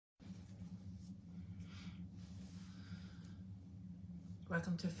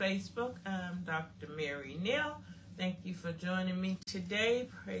Welcome to Facebook. I'm Dr. Mary Neal. Thank you for joining me today.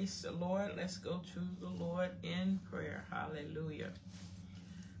 Praise the Lord. Let's go to the Lord in prayer. Hallelujah.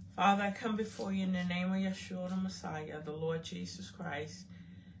 Father, I come before you in the name of Yeshua, the Messiah, the Lord Jesus Christ.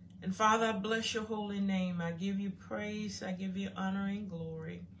 And Father, I bless your holy name. I give you praise. I give you honor and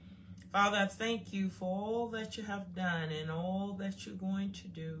glory. Father, I thank you for all that you have done and all that you're going to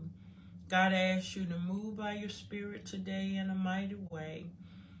do. God, I ask you to move by your spirit today in a mighty way.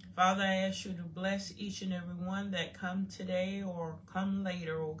 Father, I ask you to bless each and every one that come today or come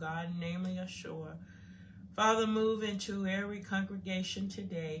later, oh God, in the name of Yeshua. Father, move into every congregation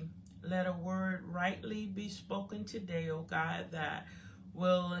today. Let a word rightly be spoken today, oh God, that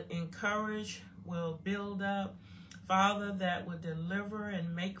will encourage, will build up. Father, that will deliver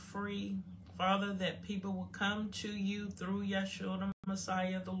and make free. Father, that people will come to you through Yeshua, the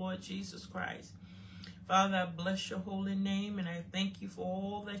Messiah, the Lord Jesus Christ. Father, I bless your holy name, and I thank you for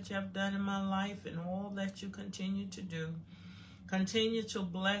all that you have done in my life and all that you continue to do. Continue to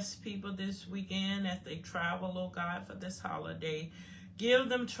bless people this weekend as they travel, oh God, for this holiday. Give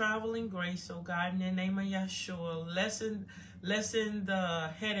them traveling grace, oh God, in the name of Yeshua. Lessen the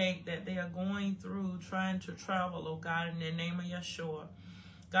headache that they are going through trying to travel, oh God, in the name of Yeshua.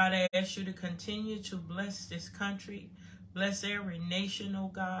 God, I ask you to continue to bless this country. Bless every nation,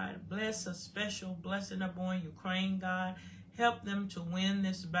 oh God. Bless a special blessing upon Ukraine, God. Help them to win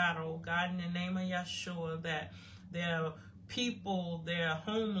this battle, oh God, in the name of Yeshua, that their people, their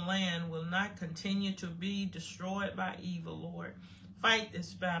homeland will not continue to be destroyed by evil, Lord. Fight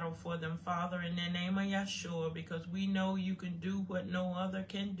this battle for them, Father, in the name of Yeshua, because we know you can do what no other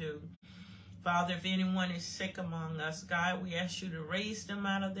can do. Father, if anyone is sick among us, God, we ask you to raise them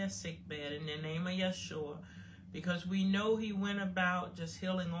out of their sick bed in the name of Yeshua, because we know he went about just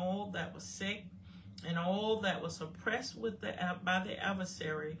healing all that was sick and all that was oppressed by the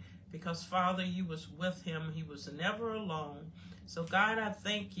adversary, because, Father, you was with him. He was never alone. So, God, I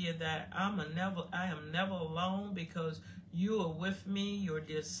thank you that I am never alone, because you are with me. Your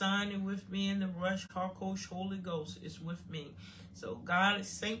dear Son is with me, and the Ruach HaKodesh-Holy Ghost is with me. So, God,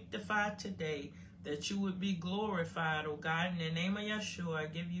 sanctify today that you would be glorified, oh God. In the name of Yeshua, I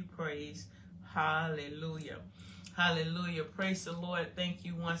give you praise. Hallelujah. Hallelujah. Praise the Lord. Thank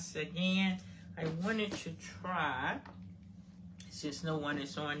you once again. I wanted to try, since no one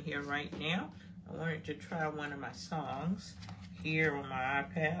is on here right now, I wanted to try one of my songs here on my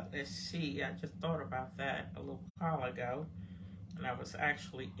iPad. Let's see. I just thought about that a little while ago, and I was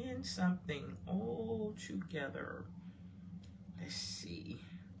actually in something all together. Let's see.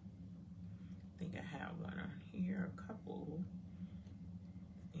 I think I have one on here, a couple.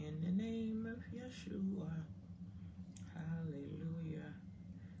 In the name of Yeshua. Hallelujah.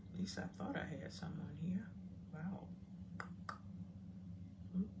 At least I thought I had some on here. Wow.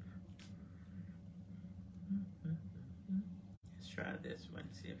 Let's try this one,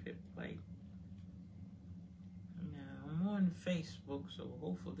 see if it plays. Now, I'm on Facebook, so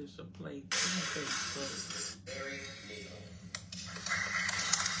hopefully this will play through Facebook.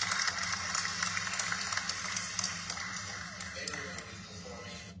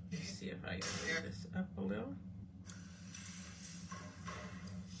 Let's see if I can move this up a little.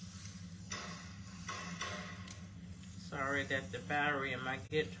 Sorry that the battery in my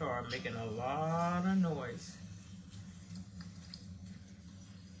guitar are making a lot of noise.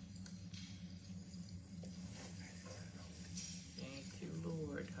 Thank you,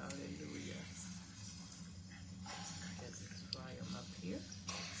 Lord. Hallelujah. Get this volume up here.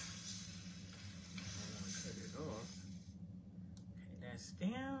 I'm going to cut it off. Okay, that's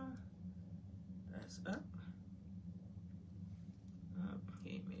down. That's up.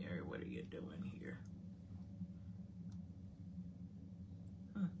 Okay, Mary, what are you doing here?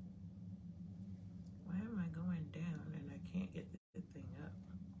 Why am I going down and I can't get the thing up?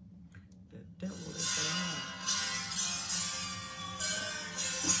 The devil is alive.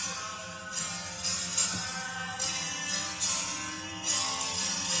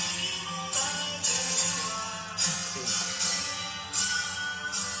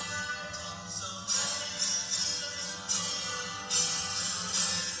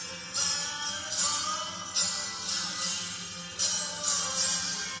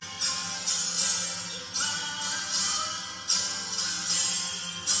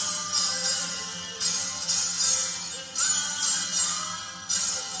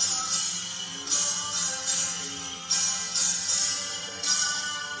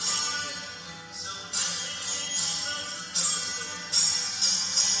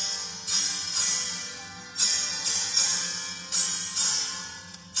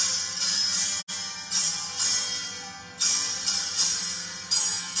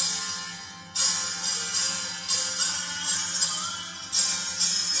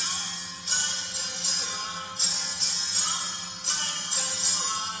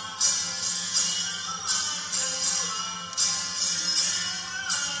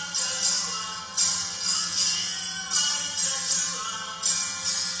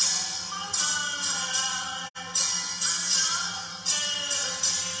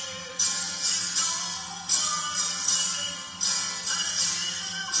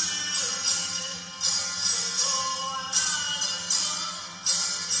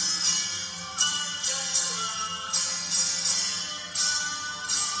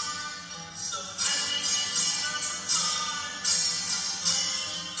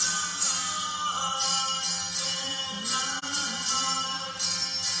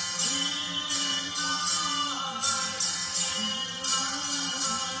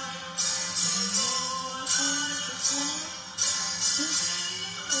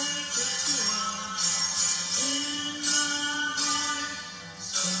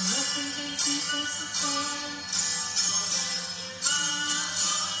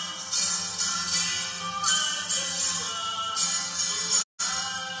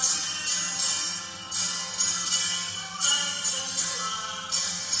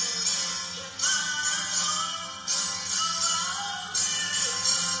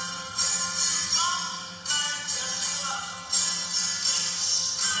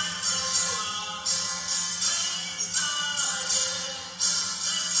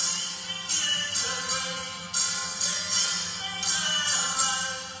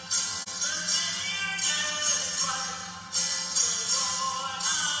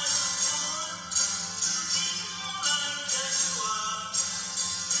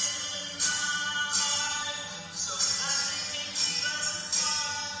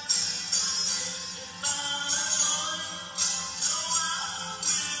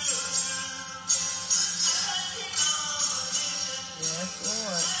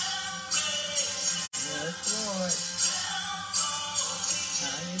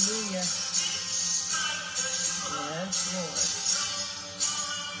 Yes, Lord.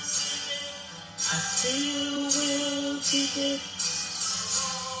 I still will keep it.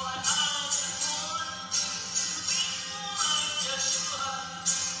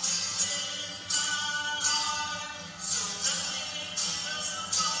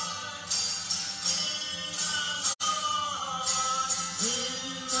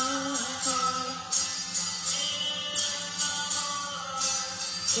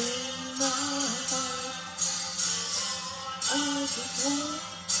 In my heart, I just want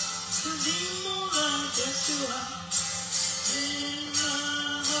to be more like Yeshua. In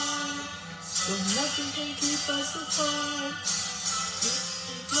my heart, so nothing can keep us apart.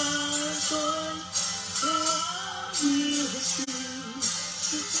 This is my joy, so I will choose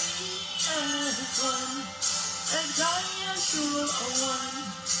to be as one, as God Yeshua are one,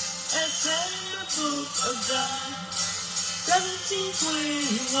 as said in the book of John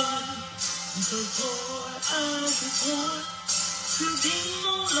 17:21. Because Lord, I just want to be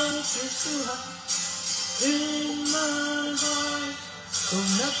more like Yeshua in my heart, so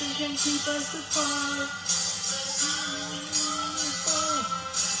nothing can keep us apart.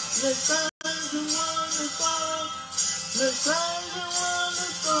 The signs and wonders follow. The signs and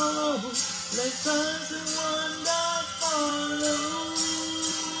wonders follow. The signs and wonders follow.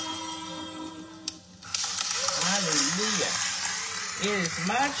 Hallelujah. It is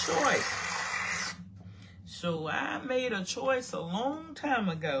my choice. So I made a choice a long time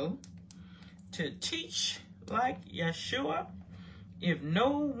ago to teach like Yeshua. If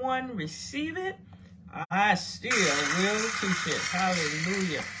no one receive it, I still will teach it.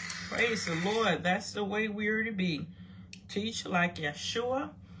 Hallelujah. Praise the Lord. That's the way we're to be. Teach like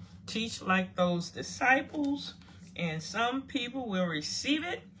Yeshua. Teach like those disciples. And some people will receive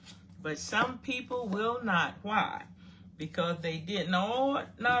it, but some people will not. Why? Because they did not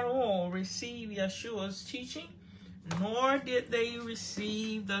all receive Yeshua's teaching, nor did they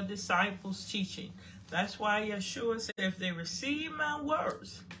receive the disciples' teaching. That's why Yeshua said, if they receive my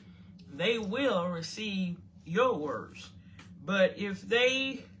words, they will receive your words. But if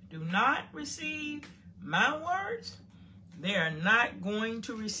they do not receive my words, they are not going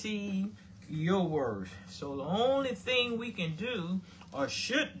to receive your words. So the only thing we can do or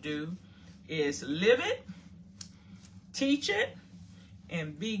should do is live it, teach it,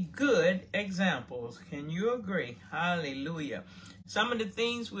 and be good examples. Can you agree? Hallelujah. Some of the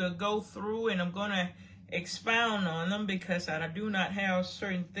things we'll go through, and I'm going to expound on them because I do not have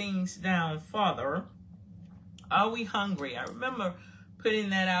certain things down further. Are we hungry? I remember putting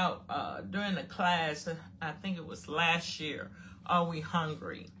that out during the class. I think it was last year. Are we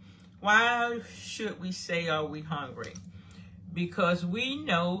hungry? Why should we say, are we hungry? Because we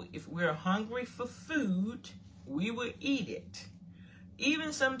know if we're hungry for food, we will eat it.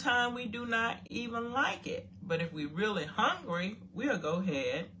 Even sometimes we do not even like it. But if we're really hungry, we'll go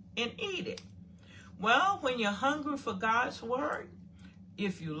ahead and eat it. Well, when you're hungry for God's word,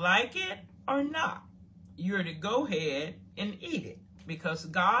 if you like it or not, you're to go ahead and eat it. Because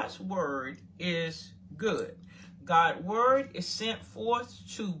God's word is good. God's word is sent forth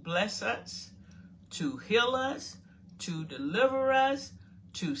to bless us, to heal us, to deliver us,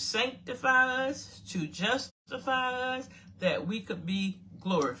 to sanctify us, to justify us, that we could be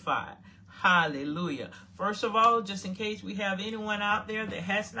glorified. Hallelujah. First of all, just in case we have anyone out there that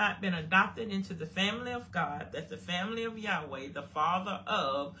has not been adopted into the family of God, that's the family of Yahweh, the Father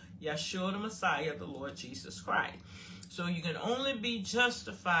of Yeshua the Messiah, the Lord Jesus Christ. So you can only be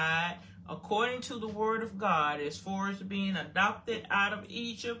justified according to the word of God as far as being adopted out of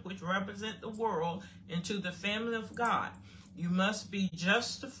Egypt, which represent the world, into the family of God. You must be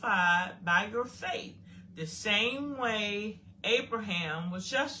justified by your faith the same way Abraham was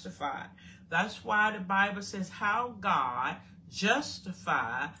justified. That's why the Bible says how God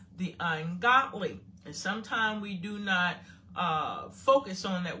justified the ungodly. And sometimes we do not focus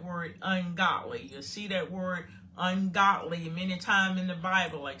on that word ungodly. You see that word ungodly many times in the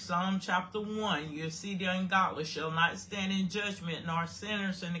Bible, like Psalm chapter 1. You see the ungodly shall not stand in judgment, nor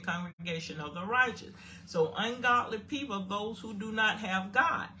sinners in the congregation of the righteous. So ungodly people, those who do not have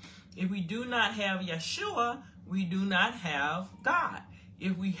God. If we do not have Yeshua, we do not have God.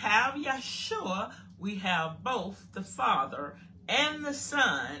 If we have Yeshua, we have both the Father and the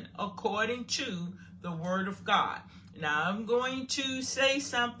Son according to the Word of God. Now, I'm going to say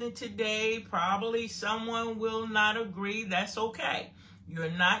something today. Probably someone will not agree. That's okay.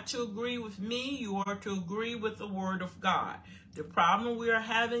 You're not to agree with me. You are to agree with the Word of God. The problem we are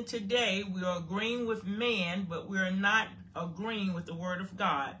having today, we are agreeing with man, but we are not agreeing with the Word of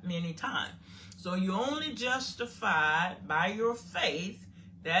God many times. So you're only justified by your faith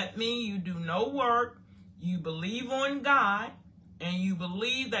That means you do no work, you believe on God, and you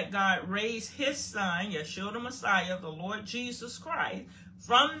believe that God raised his son, Yeshua the Messiah, the Lord Jesus Christ,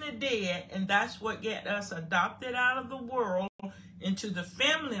 from the dead, and that's what get us adopted out of the world into the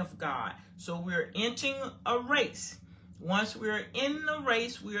family of God. So we're entering a race. Once we're in the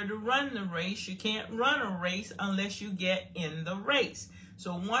race, we are to run the race. You can't run a race unless you get in the race.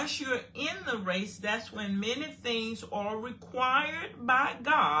 So once you're in the race, that's when many things are required by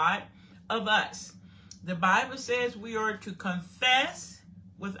God of us. The Bible says we are to confess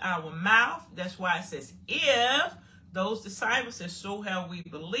with our mouth. That's why it says, if those disciples said, so have we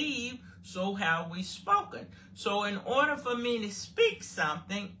believed, so have we spoken. So in order for me to speak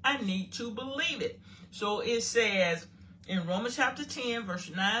something, I need to believe it. So it says in Romans chapter 10,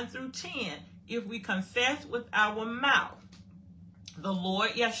 verse 9 through 10, if we confess with our mouth the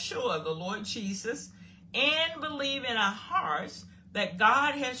Lord Yeshua, the Lord Jesus, and believe in our hearts that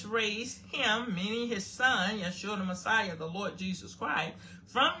God has raised him, meaning his son, Yeshua the Messiah, the Lord Jesus Christ,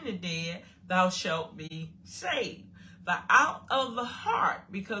 from the dead, thou shalt be saved. But out of the heart,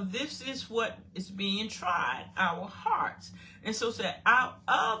 because this is what is being tried, our hearts. And so said, out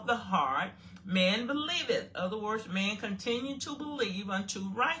of the heart, man believeth. In other words, man continue to believe unto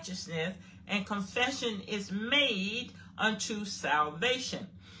righteousness, and confession is made unto salvation.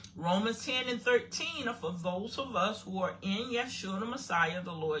 Romans 10 and 13 are for those of us who are in Yeshua the Messiah,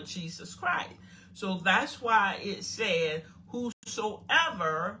 the Lord Jesus Christ. So that's why it said,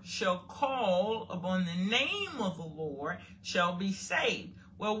 whosoever shall call upon the name of the Lord shall be saved.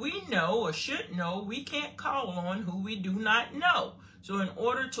 Well, we know or should know we can't call on who we do not know. So in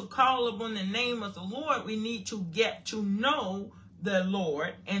order to call upon the name of the Lord, we need to get to know the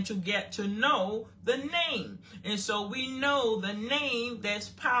Lord and to get to know the name. And so we know the name, there's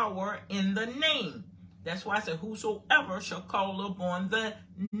power in the name. That's why I said, whosoever shall call upon the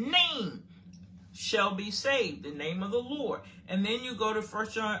name shall be saved, the name of the Lord. And then you go to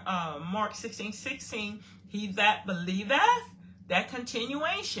Mark 16:16, he that believeth, that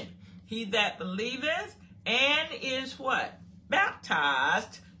continuation. He that believeth and is what?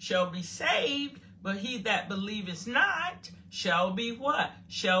 Baptized shall be saved, but he that believeth not shall be what?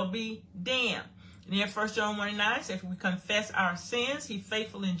 Shall be damned. And then 1 John 1:9 says, if we confess our sins, he's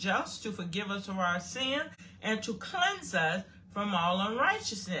faithful and just to forgive us of our sins and to cleanse us from all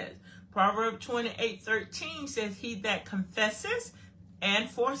unrighteousness. Proverbs 28:13 says, he that confesses and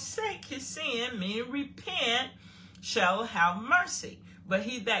forsake his sin, meaning repent, shall have mercy. But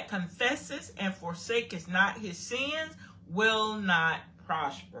he that confesses and forsakes not his sins will not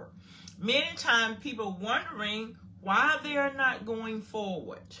prosper. Many times people wondering why they are not going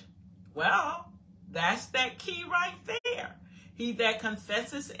forward. Well, that's that key right there. He that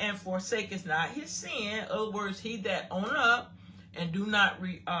confesses and forsakes not his sin, in other words, he that own up and do not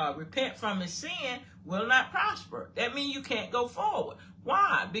repent from his sin will not prosper. That means you can't go forward.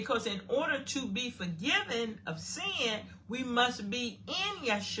 Why? Because in order to be forgiven of sin, we must be in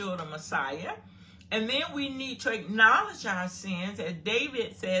Yeshua the Messiah. And then we need to acknowledge our sins. As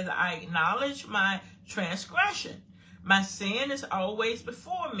David says, I acknowledge my transgression. My sin is always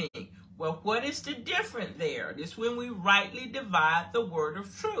before me. Well, what is the difference there? This is when we rightly divide the word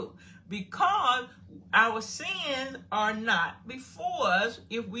of truth. Because our sins are not before us.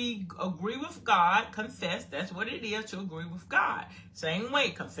 If we agree with God, confess, that's what it is to agree with God. Same way,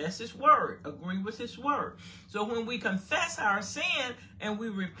 confess his word, agree with his word. So when we confess our sin and we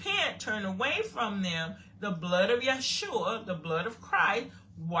repent, turn away from them, the blood of Yeshua, the blood of Christ,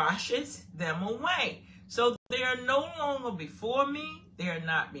 washes them away. So they are no longer before me. They are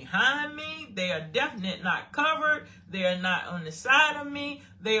not behind me. They are definitely not covered. They are not on the side of me.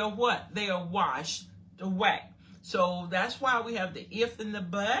 They are what? They are washed away. So that's why we have the if and the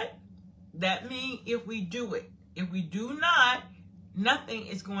but. That means if we do it. If we do not, nothing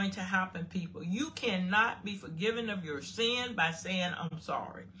is going to happen, people. You cannot be forgiven of your sin by saying, I'm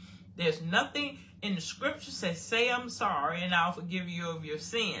sorry. There's nothing in the scripture that says, say I'm sorry and I'll forgive you of your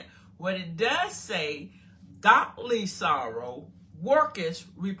sin. What it does say, godly sorrow worketh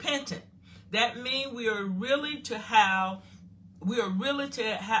repentant. That means we are really to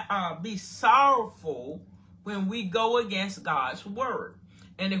be sorrowful when we go against God's word.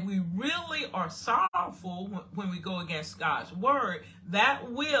 And if we really are sorrowful when we go against God's word,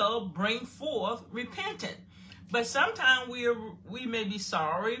 that will bring forth repentance. But sometimes we may be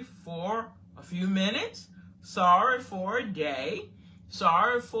sorry for a few minutes, sorry for a day,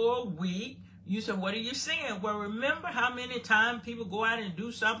 sorry for a week. You said, what are you saying? Well, remember how many times people go out and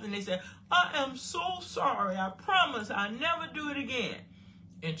do something, they say, I am so sorry, I promise I'll never do it again.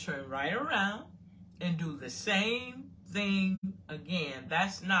 And turn right around and do the same thing, again,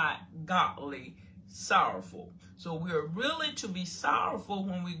 that's not godly sorrowful. So we're really to be sorrowful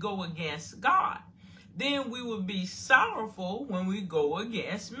when we go against God. Then we will be sorrowful when we go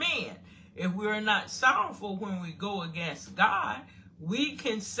against man. If we're not sorrowful when we go against God, we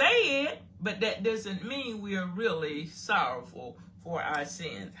can say it, but that doesn't mean we are really sorrowful for our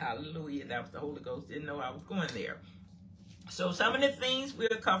sins. Hallelujah. That was the Holy Ghost. Didn't know I was going there. So some of the things we'll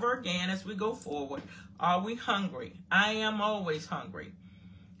cover again as we go forward. Are we hungry? I am always hungry.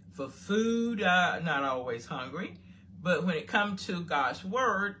 For food, not always hungry. But when it comes to God's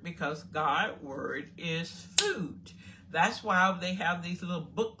word, because God's word is food. That's why they have these little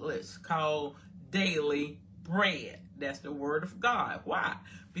booklets called Daily Bread. That's the word of God. Why?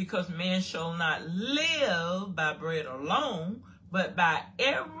 Because man shall not live by bread alone, but by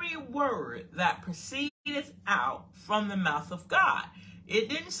every word that proceedeth out from the mouth of God. It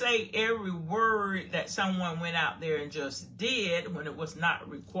didn't say every word that someone went out there and just did when it was not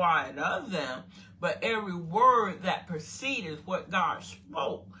required of them, but every word that proceeded what God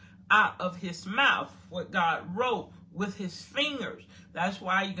spoke out of his mouth, what God wrote with his fingers. That's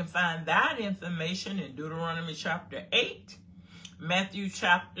why you can find that information in Deuteronomy chapter 8, Matthew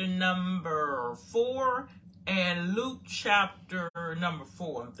chapter number 4, and Luke chapter number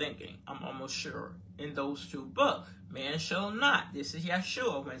 4, I'm almost sure, in those two books. Man shall not. This is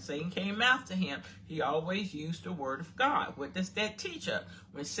Yeshua. When Satan came after him, he always used the word of God. What does that teach us?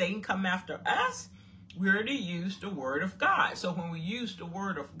 When Satan come after us, we're to use the word of God. So when we use the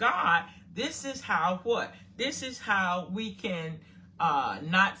word of God, this is how what? This is how we can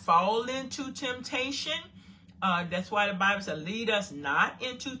not fall into temptation. That's why the Bible says, lead us not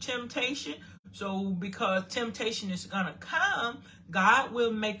into temptation. So because temptation is going to come, God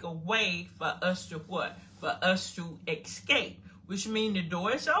will make a way for us to what? For us to escape, which means the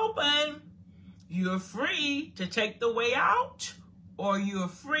door is open. You're free to take the way out, or you're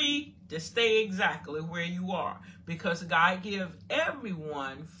free to stay exactly where you are, because God gives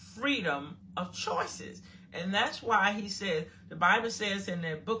everyone freedom of choices. And that's why he said, the Bible says in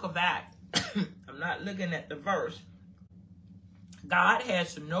the book of Acts, I'm not looking at the verse, God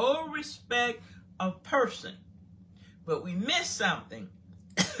has no respect of person, but we miss something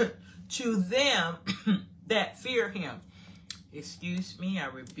to them that fear him. Excuse me, I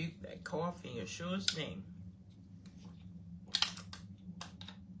rebuke that cough in Yeshua's name.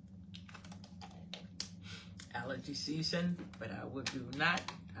 Allergy season, but I will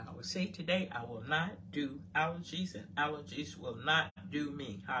say today, I will not do allergies, and allergies will not do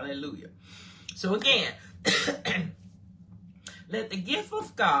me. Hallelujah. So again, let the gift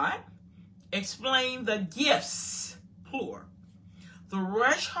of God explain the gifts, plural. The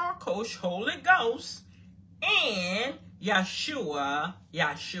Ruach HaKodesh-Holy Ghost and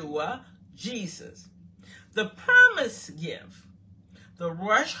Yeshua-Jesus. The promise gift. The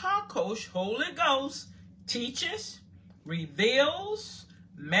Ruach HaKodesh-Holy Ghost teaches, reveals,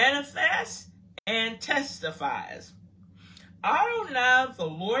 manifests, and testifies. Adonai, the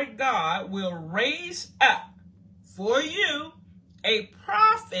Lord God, will raise up for you a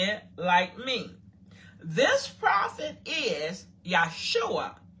prophet like me. This prophet is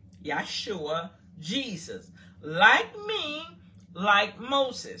Yeshua, Jesus, like me, like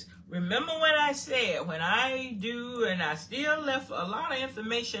Moses. Remember what I said when I do, and I still left a lot of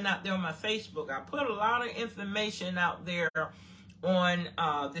information out there on my Facebook. I put a lot of information out there on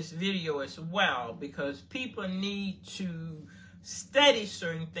this video as well, because people need to study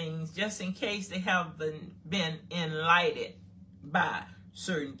certain things just in case they haven't been enlightened by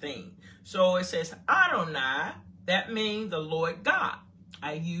certain things. So it says Adonai, that means the Lord God.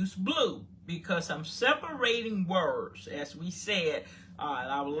 I use blue because I'm separating words, as we said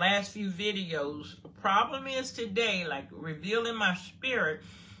our last few videos. The problem is today, like revealing my spirit,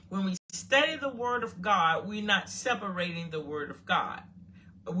 when we study the word of God, we're not separating the word of God.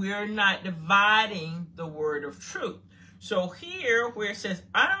 We're not dividing the word of truth. So here where it says,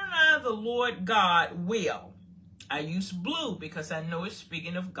 Adonai, the Lord God will. I use blue because I know it's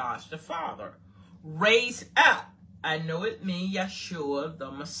speaking of God the Father. Raise up. I know it means Yeshua,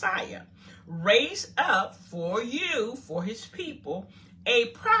 the Messiah. Raise up for you, for his people, a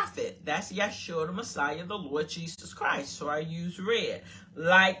prophet. That's Yeshua, the Messiah, the Lord Jesus Christ. So I use red.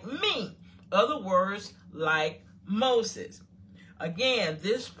 Like me. Other words, like Moses. Again,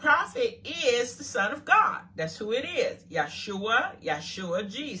 this prophet is the Son of God. That's who it is. Yeshua,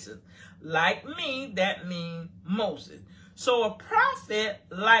 Jesus. Like me, that means Moses. So a prophet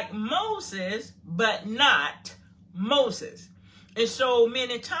like Moses, but not Moses. And so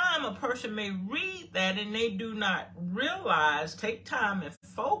many times a person may read that and they do not realize, take time and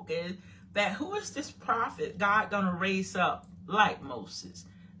focus, that who is this prophet God going to raise up like Moses?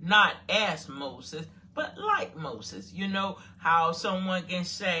 Not as Moses, but like Moses. You know how someone can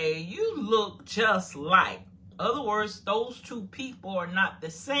say, you look just like. In other words, those two people are not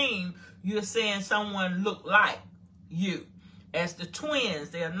the same. You're saying someone look like you. As the twins,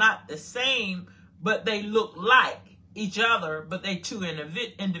 they are not the same, but they look like each other, but they two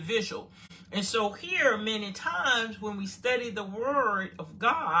individual. And so here, many times when we study the word of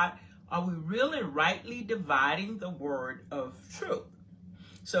God, are we really rightly dividing the word of truth?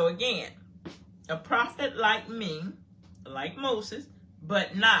 So again, a prophet like me, like Moses,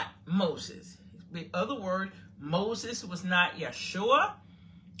 but not Moses. In other words, Moses was not Yeshua,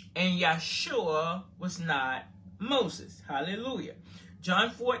 and Yeshua was not Moses. Hallelujah. John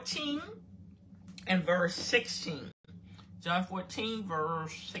 14 and verse 16. John 14,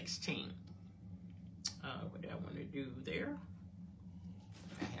 verse 16. What do I want to do there?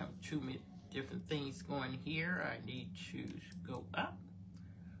 I have too many different things going here. I need to go up.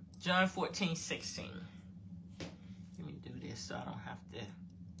 John 14, 16. Let me do this so I don't have to.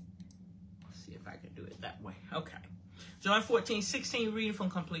 See if I can do it that way. Okay. John 14, 16, reading from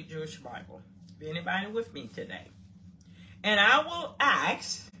Complete Jewish Bible. Anybody with me today? And I will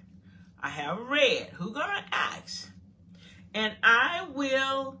ask, I have read. Who gonna ask? And I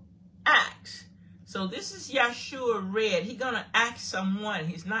will ask. So this is Yeshua read. He's gonna ask someone.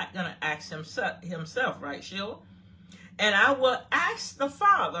 He's not gonna ask himself, right, Sheila? And I will ask the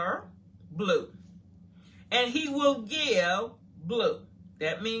Father, blue. And he will give blue.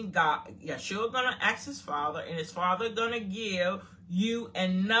 That means God, Yeshua gonna ask his Father, and his Father gonna give you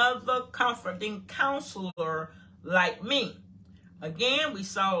another comforting counselor like me. Again, we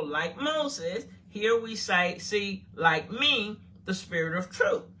saw like Moses. Here we see like me, the Spirit of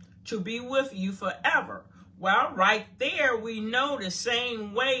truth, to be with you forever. Well, right there we know the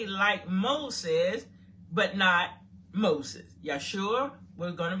same way like Moses, but not Moses. Yeshua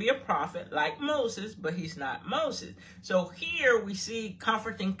was going to be a prophet like Moses, but he's not Moses. So here we see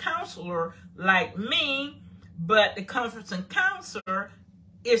comforting counselor like me, but the comforting counselor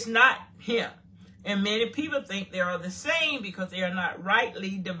is not him. And many people think they are the same because they are not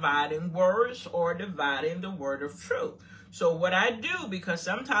rightly dividing words or dividing the word of truth. So what I do, because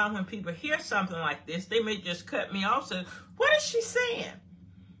sometimes when people hear something like this, they may just cut me off and say, what is she saying?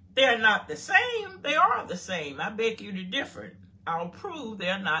 They're not the same. They are the same. I beg you to differ. I'll prove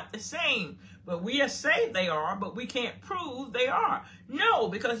they're not the same. But we say they are, but we can't prove they are. No,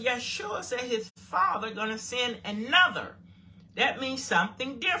 because Yeshua said his Father going to send another. That means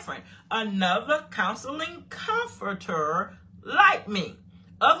something different. Another counseling comforter like me. In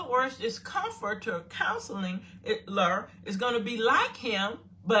other words, this comforter, counseling is going to be like him,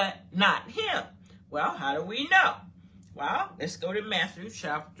 but not him. Well, how do we know? Well, let's go to Matthew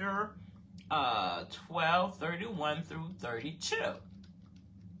chapter 12, 31 through 32.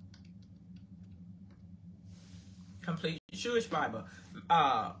 Complete Jewish Bible.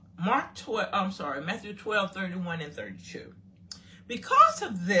 Matthew 12, 31 and 32. Because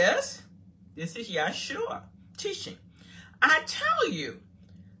of this is Yeshua teaching. I tell you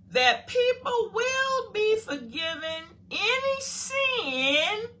that people will be forgiven any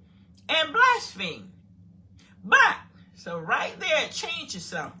sin and blaspheme. But, so right there it changes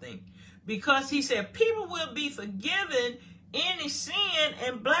something. Because he said people will be forgiven any sin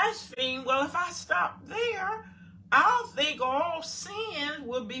and blaspheme. Well, if I stop there, I'll think all sins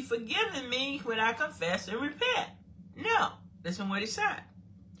will be forgiven me when I confess and repent. No. Listen what he said.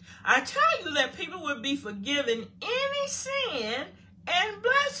 I tell you that people will be forgiven any sin and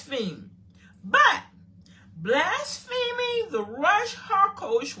blaspheme. But blaspheming the Ruach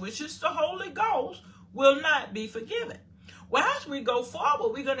HaKodesh, which is the Holy Ghost, will not be forgiven. Well, as we go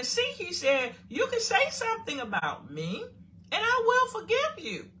forward, we're going to see, he said, you can say something about me, and I will forgive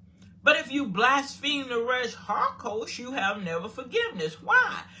you. But if you blaspheme the Ruach HaKodesh, you have never forgiveness.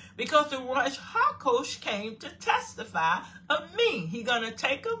 Why? Because the Ruach HaKodesh came to testify of me. He's going to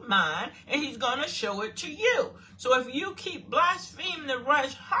take of mine and he's going to show it to you. So if you keep blaspheming the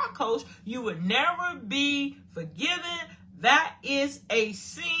Ruach HaKodesh, you will never be forgiven. That is a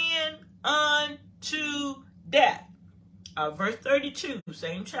sin unto death. Verse 32,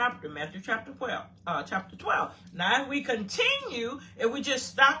 same chapter, Matthew chapter 12. Now, if we continue, if we just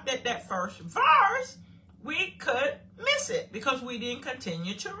stopped at that first verse, we could miss it because we didn't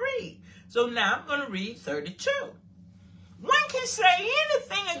continue to read. So now I'm going to read 32. One can say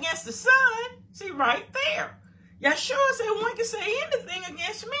anything against the Son. See, right there. Yeshua said one can say anything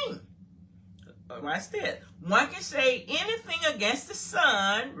against me. Watch this. One can say anything against the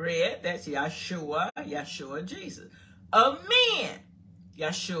Son, read, that's Yeshua, Jesus, of men.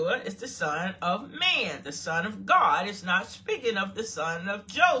 Yeshua is the son of man, the son of God. It's not speaking of the son of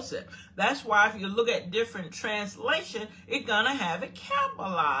Joseph. That's why if you look at different translation, it's going to have it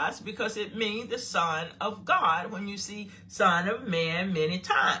capitalized because it means the son of God. When you see son of man many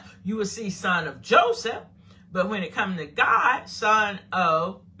times, you will see son of Joseph. But when it comes to God, son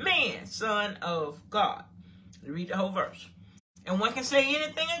of man, son of God. Read the whole verse. And one can say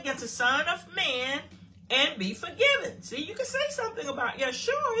anything against the son of man and be forgiven. See, you can say something about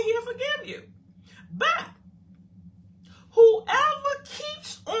Yeshua, he'll forgive you. But whoever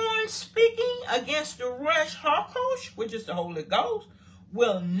keeps on speaking against the Ruach HaKodesh, which is the Holy Ghost,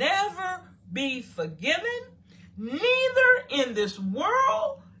 will never be forgiven, neither in this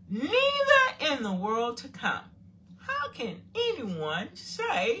world, neither in the world to come. How can anyone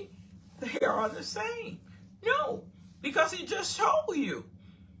say they are the same? No, because he just told you.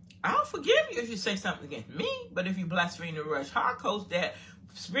 I'll forgive you if you say something against me, but if you blaspheme the Ruach HaKodesh, that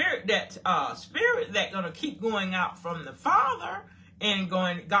spirit that gonna keep going out from the Father and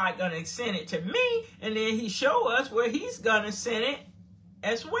God gonna send it to me, and then he show us where he's gonna send it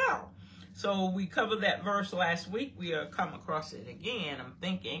as well. So we covered that verse last week. We come across it again. I'm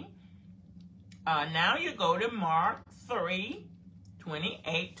thinking. Now you go to Mark 3,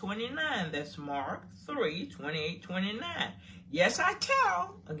 28, 29. That's Mark 3, 28, 29. Yes, I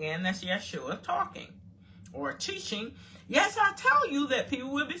tell, again, that's Yeshua talking or teaching. Yes, I tell you that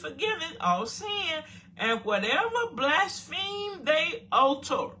people will be forgiven all sin and whatever blaspheme they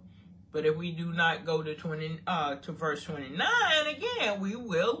utter. But if we do not go to verse 29, again, we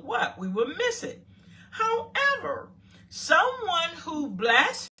will what? We will miss it. However, someone who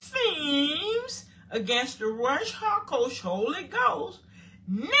blasphemes against the Ruach HaKodesh-Holy Ghost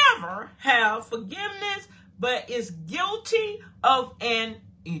never have forgiveness, but is guilty of an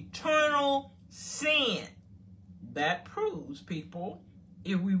eternal sin. That proves, people,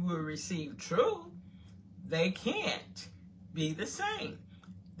 if we will receive truth, they can't be the same.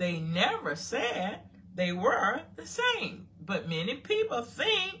 They never said they were the same. But many people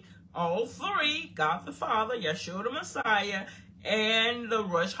think all three, God the Father, Yeshua the Messiah, and the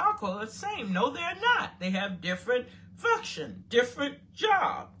Ruach HaKodesh are the same. No, they're not. They have different function, different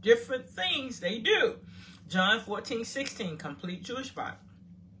job, different things they do. John 14:16, complete Jewish Bible.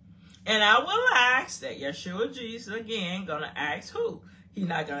 And I will ask that Yeshua-Jesus, again, going to ask who? He's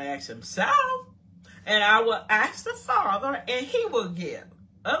not going to ask himself. And I will ask the Father, and he will give.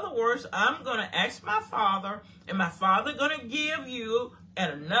 In other words, I'm going to ask my Father, and my Father going to give you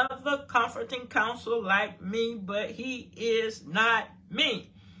another comforting counsel like me, but he is not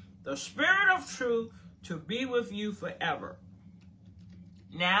me. The Spirit of truth to be with you forever.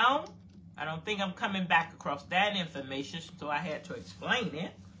 Now, I don't think I'm coming back across that information, so I had to explain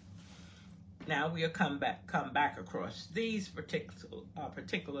it. Now we'll come back across these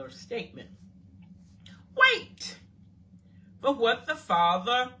particular statement. Wait for what the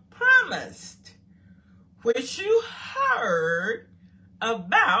Father promised, which you heard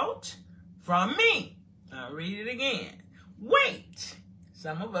about from me. I'll read it again. Wait.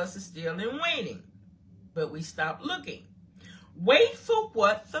 Some of us are still in waiting, but we stop looking. Wait for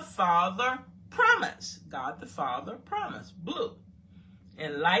what the Father promised. God the Father promised. Blue.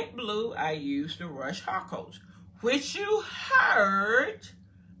 In light blue, I use the Ruach HaKodesh, which you heard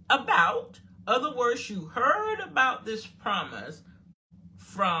about. Other words, you heard about this promise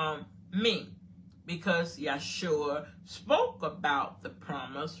from me, because Yeshua spoke about the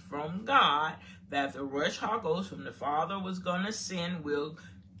promise from God that the Ruach HaKodesh from the Father was going to send will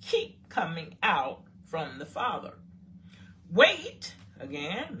keep coming out from the Father. Wait,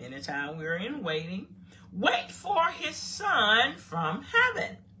 again, anytime we're in waiting, wait for his Son from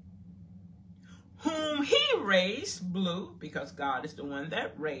heaven, whom he raised, blue, because God is the one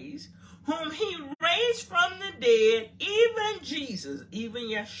that raised, whom he raised from the dead, even Jesus, even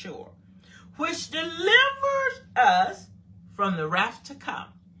Yeshua, which delivers us from the wrath to come.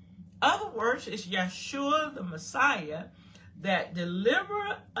 Other words, it's Yeshua the Messiah that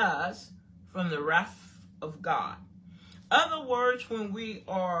delivers us from the wrath of God. Other words, when we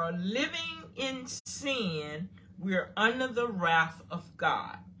are living in sin, we're under the wrath of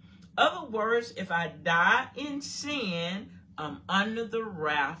God. Other words, if I die in sin, I'm under the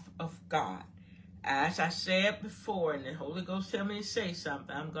wrath of God. As I said before, and the Holy Ghost tell me to say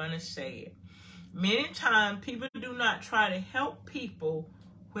something, I'm going to say it. Many times, people do not try to help people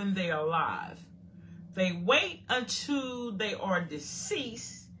when they are alive. They wait until they are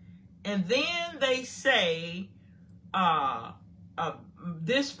deceased, and then they say,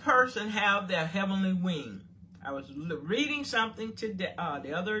 this person have their heavenly wing. I was reading something today,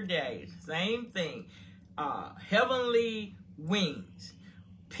 the other day, same thing, heavenly wings.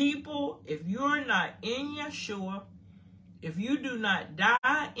 People, if you're not in Yeshua, if you do not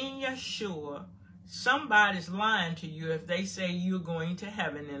die in Yeshua, somebody's lying to you if they say you're going to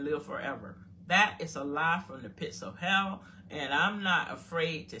heaven and live forever. That is a lie from the pits of hell, and I'm not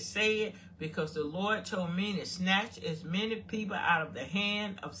afraid to say it because the Lord told me to snatch as many people out of the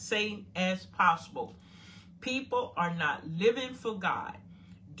hand of Satan as possible. People are not living for God,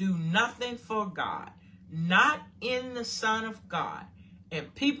 do nothing for God, not in the Son of God.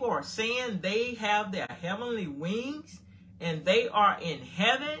 And people are saying they have their heavenly wings and they are in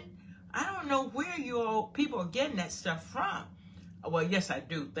heaven. I don't know where you all people are getting that stuff from. Well, yes, I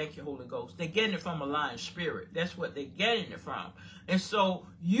do. Thank you, Holy Ghost. They're getting it from a lying spirit. That's what they're getting it from. And so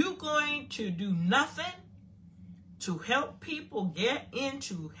you're going to do nothing to help people get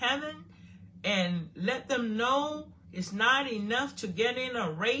into heaven and let them know it's not enough to get in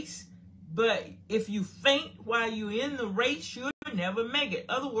a race. But if you faint while you're in the race, you'll never make it. In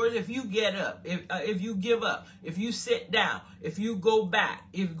other words, if you get up, if you give up, if you sit down, if you go back,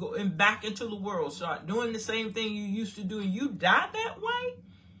 if you go back into the world, start doing the same thing you used to do, and you die that way,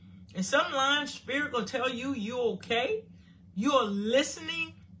 and some lying spirit gonna tell you you're okay, you're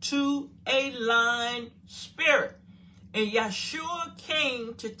listening to a lying spirit. And Yeshua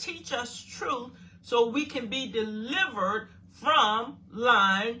came to teach us truth so we can be delivered from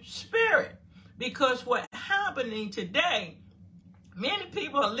lying spirit. Because what's happening today, many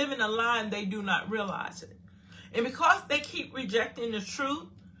people are living a lie and they do not realize it. And because they keep rejecting the truth,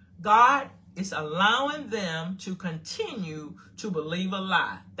 God is allowing them to continue to believe a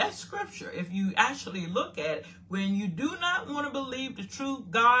lie. That's scripture. If you actually look at it, when you do not want to believe the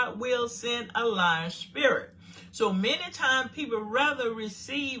truth, God will send a lying spirit. So many times people rather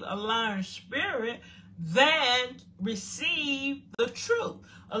receive a lying spirit than receive the truth.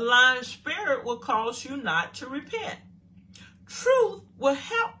 A lying spirit will cause you not to repent. Truth will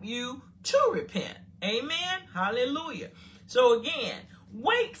help you to repent. Amen. Hallelujah. So again,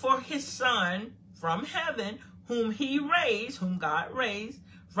 wait for his Son from heaven, whom God raised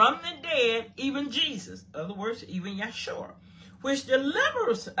from the dead, even Jesus. In other words, even Yeshua, which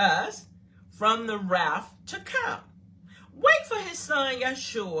delivers us from the wrath to come. Wait for his Son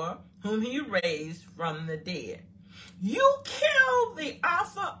Yeshua, whom he raised from the dead. You kill the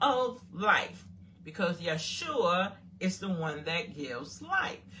author of life, because Yeshua is the one that gives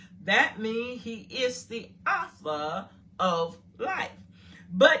life. That means he is the author of life.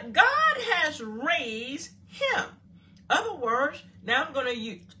 But God has raised him. Other words, now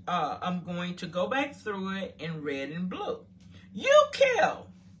I'm going to go back through it in red and blue. You kill,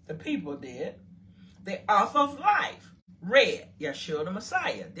 the people did, the author of life. Red, Yeshua the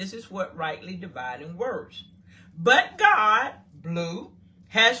Messiah. This is what rightly dividing words. But God, blue,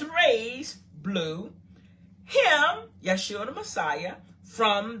 has raised, blue, him, Yeshua the Messiah,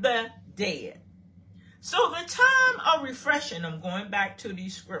 from the dead. So the time of refreshing, I'm going back to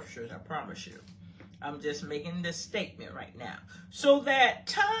these scriptures, I promise you. I'm just making this statement right now. So that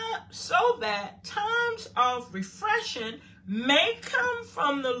times of refreshing may come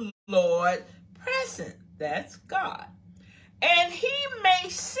from the Lord present. That's God. And he may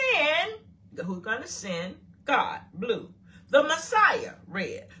send, who's going to send? God, blue. The Messiah,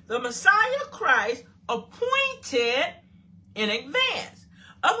 red. The Messiah Christ appointed in advance.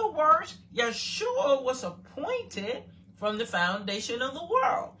 Other words, Yeshua was appointed from the foundation of the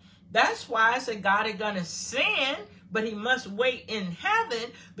world. That's why I said God is going to send, but he must wait in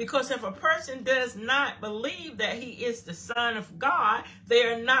heaven, because if a person does not believe that he is the Son of God, they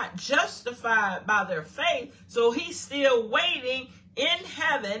are not justified by their faith. So he's still waiting in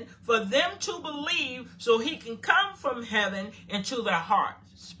heaven for them to believe so he can come from heaven into their hearts.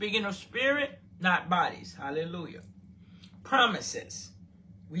 Speaking of spirit, not bodies. Hallelujah. Promises.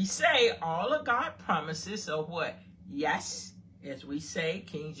 We say all of God's promises are what? Yes, as we say,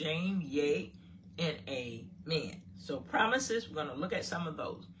 King James, yea, and amen. So promises, we're going to look at some of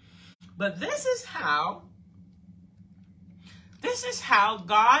those. But this is how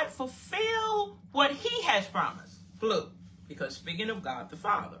God fulfilled what he has promised. Blue, because speaking of God the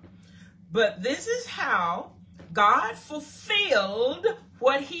Father. But this is how God fulfilled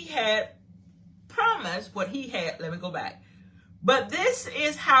what he had promised, let me go back. But this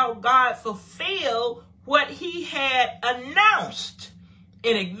is how God fulfilled what he had announced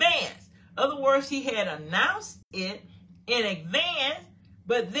in advance. In other words, he had announced it in advance,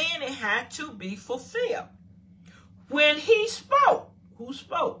 but then it had to be fulfilled. When he spoke, who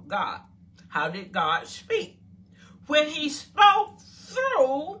spoke? God. How did God speak? When he spoke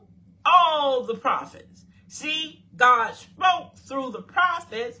through all the prophets. See, God spoke through the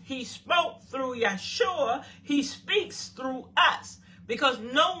prophets. He spoke through Yeshua. He speaks through us. because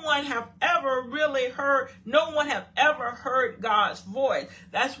no one have ever heard God's voice.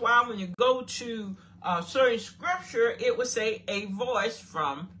 That's why when you go to certain scripture, it would say a voice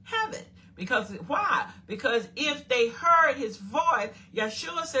from heaven. Because why? Because if they heard his voice,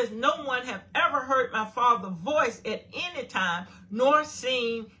 Yeshua says, no one have ever heard my Father's voice at any time, nor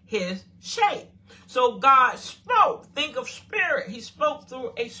seen his shape. So God spoke. Think of spirit. He spoke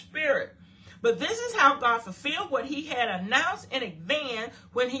through a spirit. But this is how God fulfilled what he had announced in advance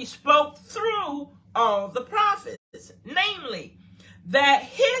when he spoke through all the prophets. Namely, that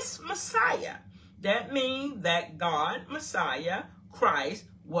his Messiah, that means that God, Messiah, Christ,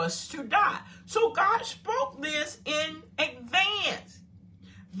 was to die. So God spoke this in advance.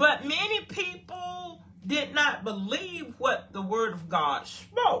 But many people did not believe what the word of God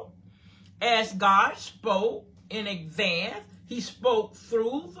spoke. As God spoke in advance, he spoke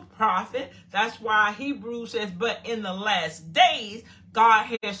through the prophet. That's why Hebrews says, but in the last days,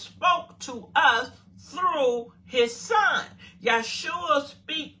 God has spoke to us through his son. Yeshua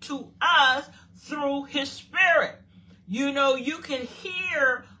speak to us through his spirit. You know, you can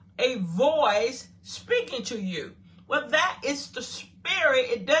hear a voice speaking to you. Well, that is the spirit.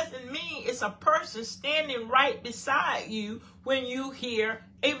 It doesn't mean it's a person standing right beside you when you hear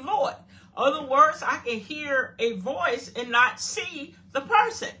a voice. In other words, I can hear a voice and not see the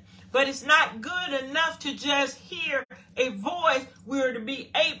person. But it's not good enough to just hear a voice. We're to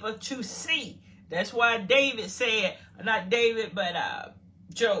be able to see. That's why David said, not David, but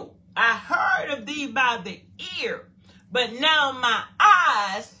Job, I heard of thee by the ear, but now my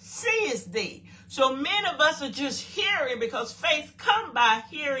eyes sees thee. So many of us are just hearing, because faith comes by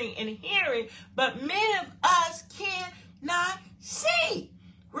hearing and hearing, but many of us cannot see.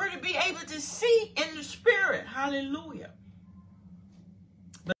 We're to be able to see in the spirit. Hallelujah.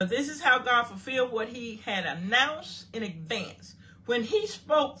 But this is how God fulfilled what he had announced in advance when he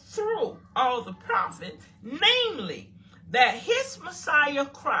spoke through all the prophets, namely that his Messiah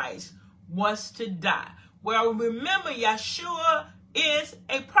Christ was to die. Well, remember, Yeshua is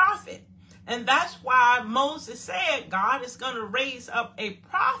a prophet. And that's why Moses said God is going to raise up a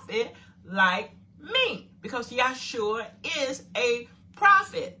prophet like me, because Yeshua is a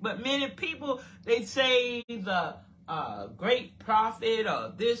prophet. But many people, they say the great prophet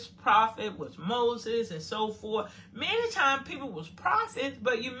or this prophet was Moses and so forth. Many times people was prophets,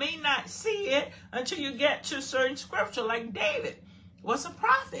 but you may not see it until you get to certain scripture, like David was a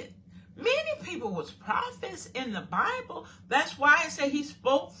prophet. Many people was prophets in the Bible. That's why it said he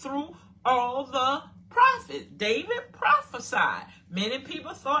spoke through all the prophets. David prophesied. Many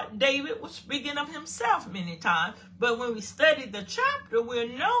people thought David was speaking of himself many times, but when we studied the chapter, we'll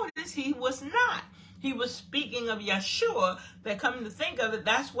notice he was not. He was speaking of Yeshua. That, come to think of it,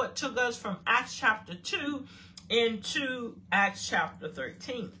 that's what took us from Acts chapter 2 into Acts chapter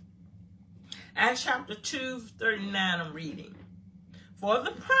 13. Acts chapter 2, 39, I'm reading. For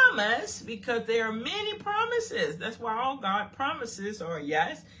the promise, because there are many promises. That's why all God promises are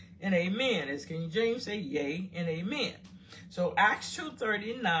yes and amen. As King James say, yea and amen. So Acts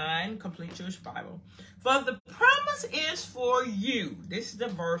 2:39, complete Jewish Bible. For the promise is for you. This is the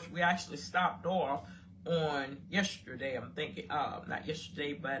verse we actually stopped off on yesterday. I'm thinking, not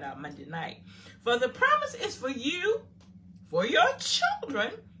yesterday, but Monday night. For the promise is for you, for your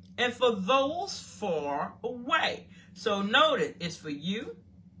children, and for those far away. So notice, it's for you,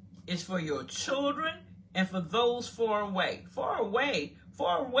 it's for your children, and for those far away. Far away,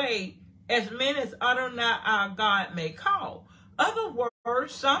 as many as Adonai our God may call. Other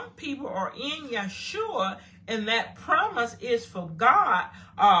words, some people are in Yeshua, and that promise is for God.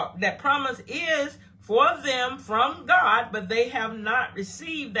 That promise is for them from God, but they have not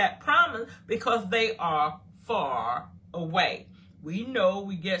received that promise because they are far away. We know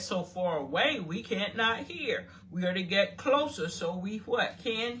we get so far away, we can't not hear. We are to get closer so we what?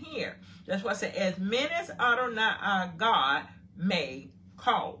 Can hear. That's why I say, as many as Adonai our God may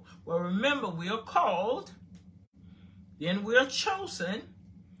call. Well, remember, we are called, then we're chosen,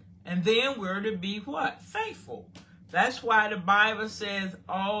 and then we're to be what? Faithful. That's why the Bible says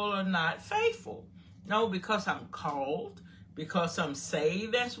all are not faithful. No, because I'm called, because I'm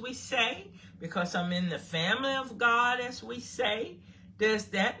saved, as we say, because I'm in the family of God, as we say. Does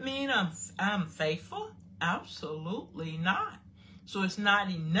that mean I'm faithful? Absolutely not. So it's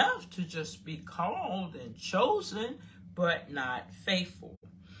not enough to just be called and chosen, but not faithful.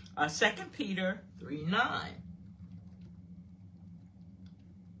 2 Peter 3:9.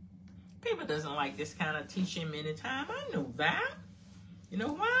 People doesn't like this kind of teaching many times. I know that. You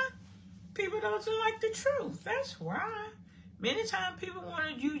know why? People don't like the truth. That's why. Many times people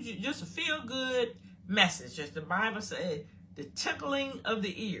want to use just a feel-good message. As the Bible says, the tickling of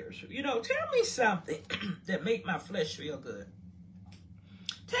the ears. You know, tell me something that make my flesh feel good.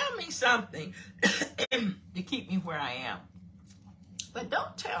 Tell me something to keep me where I am. But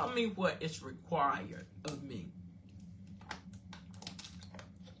don't tell me what is required of me.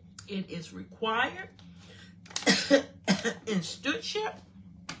 It is required in stewardship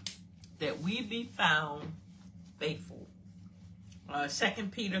that we be found faithful.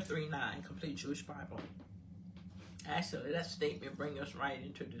 2 Peter 3:9, Complete Jewish Bible. Actually, that statement brings us right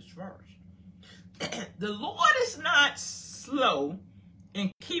into this verse. The Lord is not slow in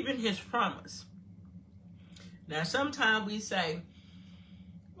keeping his promise. Now, sometimes we say,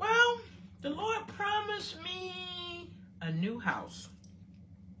 well, the Lord promised me a new house.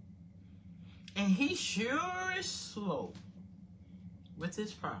 And he sure is slow with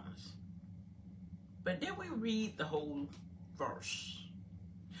his promise. But then we read the whole verse.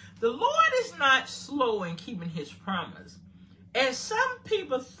 The Lord is not slow in keeping his promise, as some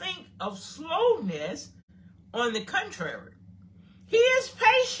people think of slowness. On the contrary, he is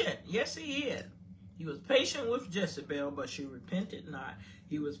patient. Yes, he is. He was patient with Jezebel, but she repented not.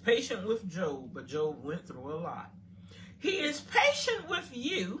 He was patient with Job, but Job went through a lot. He is patient with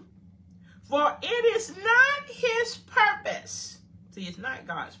you, for it is not his purpose. See, it's not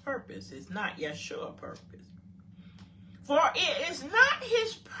God's purpose. It's not Yeshua's purpose. For it is not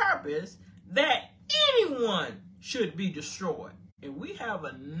his purpose that anyone should be destroyed. And we have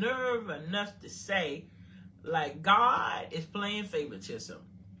a nerve enough to say, like, God is playing favoritism.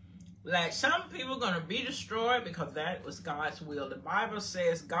 Like, some people are going to be destroyed because that was God's will. The Bible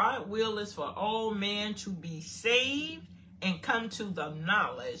says God's will is for all men to be saved and come to the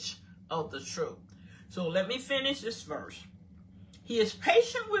knowledge of the truth. So let me finish this verse. He is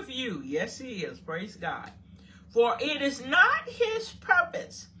patient with you. Yes, he is. Praise God. For it is not his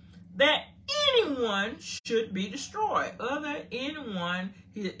purpose that anyone should be destroyed. Other anyone,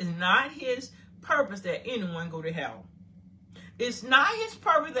 it is not his purpose that anyone go to hell. It's not his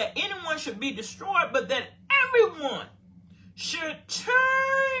purpose that anyone should be destroyed, but that everyone should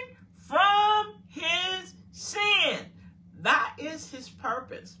turn from his sin. That is his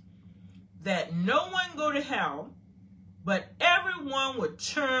purpose. That no one go to hell, but everyone would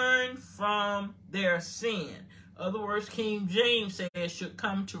turn from their sin. Other words, King James says should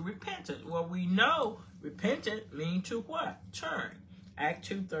come to repentance. Well, we know repentance means to what? Turn. Acts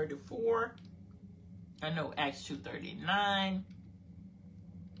 2:34. I know Acts 2:39.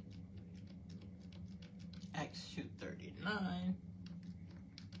 Acts 2:39.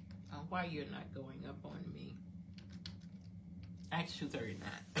 Why you're not going up on me? Acts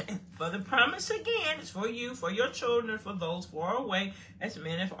 2:39. For the promise again is for you, for your children, for those far away, as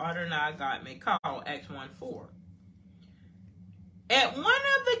many as are not God may call. Acts 1:4. At one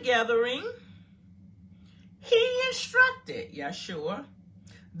of the gathering, he instructed Yeshua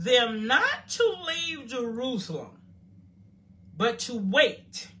them not to leave Jerusalem, but to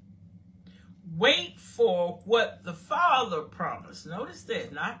wait. Wait for what the Father promised. Notice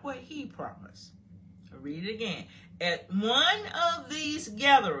this, not what he promised. I'll read it again. At one of these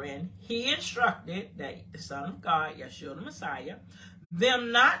gatherings, he instructed, that the Son of God, Yeshua the Messiah,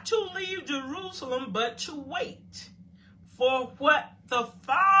 them not to leave Jerusalem, but to wait for what the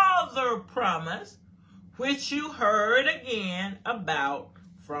Father promised, which you heard again about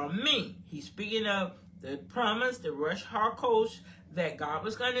from me. He's speaking of the promise, the Ruach HaKodesh, that God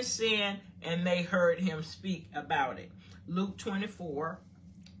was going to send, and they heard him speak about it. Luke 24:49.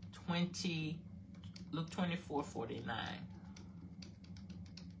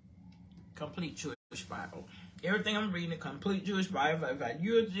 Complete Jewish Bible. Everything I'm reading, a complete Jewish Bible. If I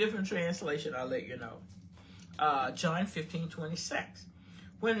use a different translation, I'll let you know. John 15:26.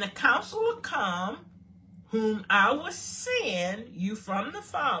 When the counselor come, whom I will send you from the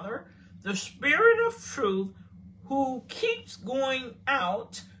Father, the Spirit of truth, who keeps going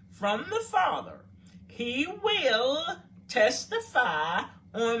out from the Father, he will testify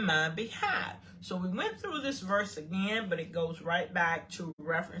on my behalf. So we went through this verse again, but it goes right back to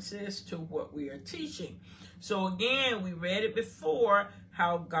references to what we are teaching. So again, we read it before,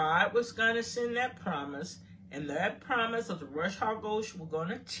 how God was going to send that promise, and that promise of the Ruach HaKodesh we're going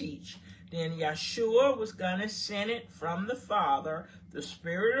to teach. Then Yeshua was going to send it from the Father, the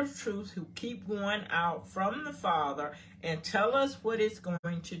Spirit of truth, who keep going out from the Father and tell us what it's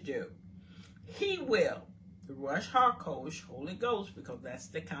going to do. He will, the Ruach HaKodesh-Holy Ghost, because that's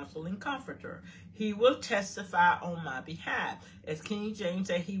the counseling comforter, he will testify on my behalf. As King James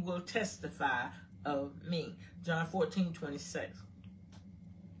said, he will testify of me. John 14:26.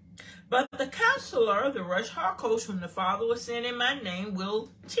 But the counselor, the Ruach HaKodesh, whom the Father will send in my name,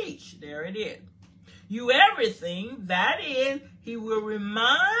 will teach. There it is. you everything. That is, he will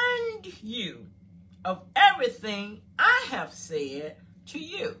remind you of everything I have said to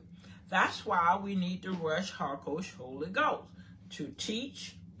you. That's why we need the Ruach HaKodesh-Holy Ghost to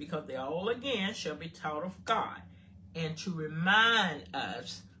teach, because they all again shall be taught of God, and to remind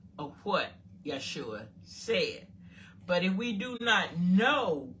us of what Yeshua said. But if we do not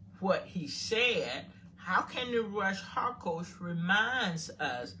know what he said, how can the Ruach HaKodesh remind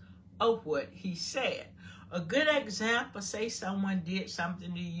us of what he said? A good example, say someone did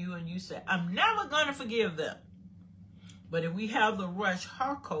something to you and you say, I'm never going to forgive them. But if we have the Ruach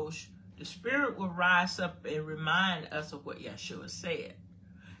HaKodesh, the Spirit will rise up and remind us of what Yeshua said.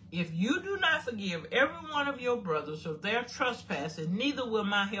 If you do not forgive every one of your brothers of their trespasses, neither will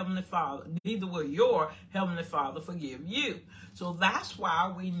my Heavenly Father, neither will your Heavenly Father forgive you. So that's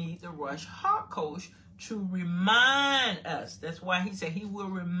why we need the Ruach HaKodesh to remind us. That's why he said he will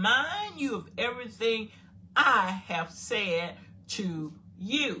remind you of everything I have said to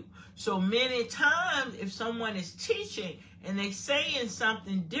you. So many times if someone is teaching and they saying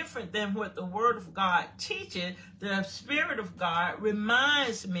something different than what the Word of God teaches, the Spirit of God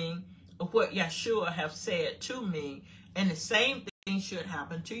reminds me of what Yeshua have said to me, and the same thing should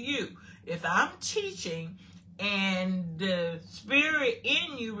happen to you. If I'm teaching and the Spirit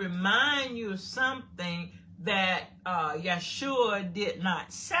in you remind you of something that Yeshua did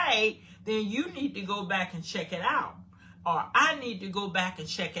not say, then you need to go back and check it out. Or I need to go back and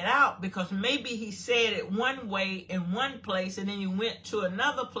check it out, because maybe he said it one way in one place and then he went to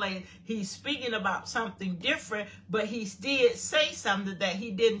another place. He's speaking about something different, but he did say something that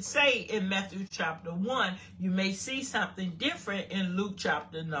he didn't say in Matthew chapter 1. You may see something different in Luke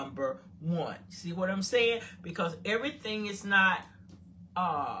chapter number 1. See what I'm saying? Because everything is not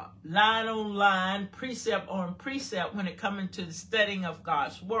line on line, precept on precept when it comes to the studying of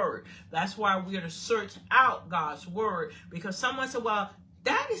God's word. That's why we're to search out God's word, because someone said, well,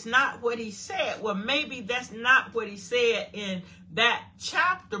 that is not what he said. Well, maybe that's not what he said in that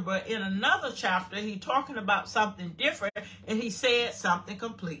chapter, but in another chapter, he's talking about something different, and he said something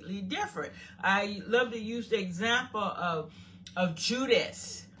completely different. I love to use the example of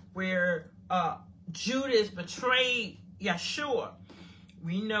Judas, where Judas betrayed Yeshua.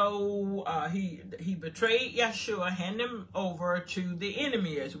 We know he betrayed Yeshua, handed him over to the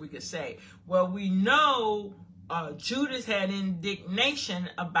enemy, as we could say. Well, we know Judas had indignation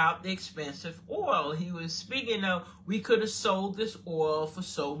about the expensive oil. He was speaking of, we could have sold this oil for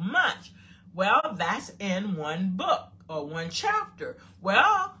so much. Well, that's in one book or one chapter.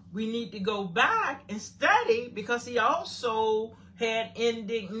 Well, we need to go back and study, because he also had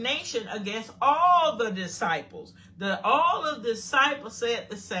indignation against all the disciples. All of the disciples said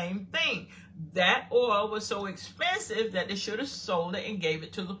the same thing. That oil was so expensive that they should have sold it and gave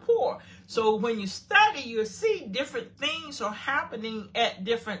it to the poor. So when you study, you'll see different things are happening at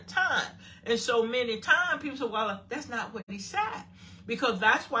different times. And so many times people say, well, that's not what he said. Because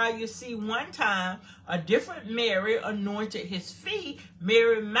that's why you see one time a different Mary anointed his feet.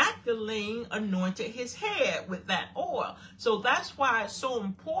 Mary Magdalene anointed his head with that oil. So that's why it's so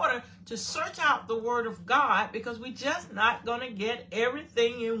important to search out the word of God, because we're just not going to get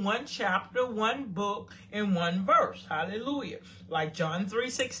everything in one chapter, one book, and one verse. Hallelujah. Like John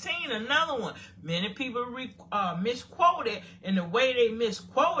 3:16, another one. Many people misquote it, and the way they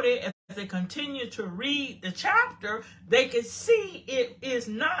misquote it, as they continue to read the chapter, they can see it is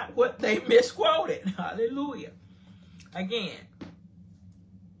not what they misquoted. Hallelujah. Again,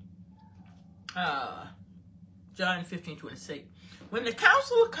 John 15:26. When the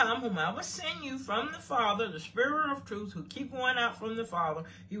counselor come, whom I will send you from the Father, the Spirit of truth, who keep going out from the Father,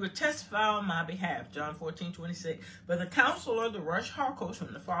 he will testify on my behalf. John 14:26. But the counselor, the Ruach HaKodesh,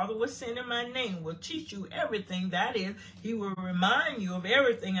 whom the Father will send in my name, will teach you everything. That is, he will remind you of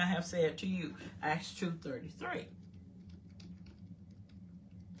everything I have said to you. Acts 2:33.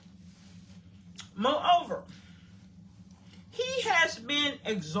 Moreover, he has been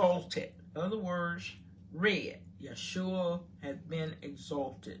exalted. In other words, read. Yeshua has been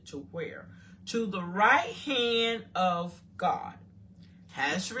exalted to where? To the right hand of God.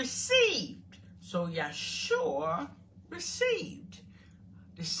 Has received. So Yeshua received.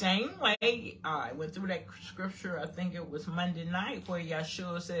 The same way, I went through that scripture, I think it was Monday night, where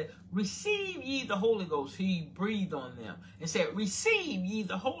Yeshua said, receive ye the Holy Ghost. He breathed on them and said, receive ye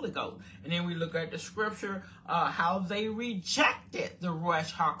the Holy Ghost. And then we look at the scripture, how they rejected the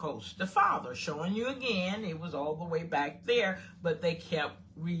Ruach HaKodesh, the Father, showing you again, it was all the way back there, but they kept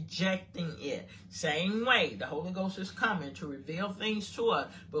rejecting it. Same way, the Holy Ghost is coming to reveal things to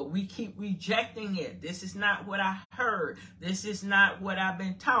us, but we keep rejecting it. This is not what I heard. This is not what I've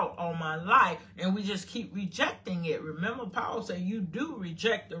been taught all my life, and we just keep rejecting it. Remember, Paul said, you do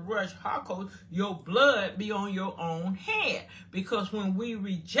reject the Ruach HaKodesh, your blood be on your own head. Because when we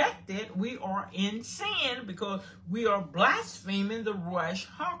reject it, we are in sin, because we are blaspheming the Ruach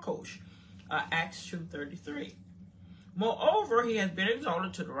HaKodesh. Acts 2:33. Moreover, he has been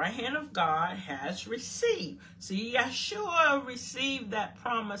exalted to the right hand of God, has received. See, Yeshua received that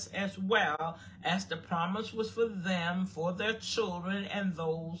promise as well, as the promise was for them, for their children, and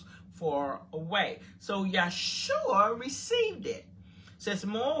those far away. So Yeshua received it. It says,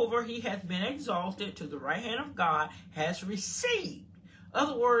 moreover, he has been exalted to the right hand of God, has received. In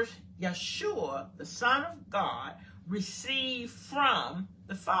other words, Yeshua, the Son of God, received from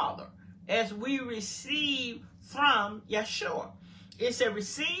the Father, as we receive from Yeshua. It said,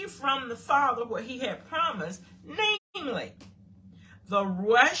 receive from the Father what he had promised, namely, the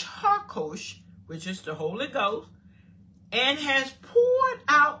Ruach HaKodesh, which is the Holy Ghost, and has poured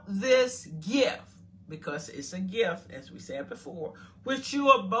out this gift, because it's a gift, as we said before, which you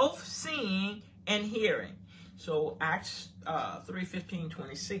are both seeing and hearing. So Acts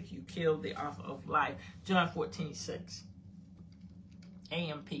 3:15-26, you killed the author of life. John 14:6,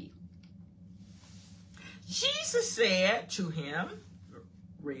 AMP. Jesus said to him,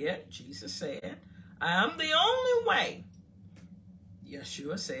 Jesus said, I am the only way.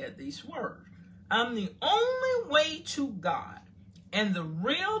 Yeshua said these words, I'm the only way to God, and the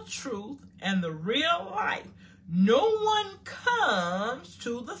real truth, and the real life. No one comes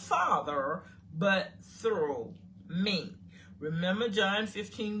to the Father but through me. Remember John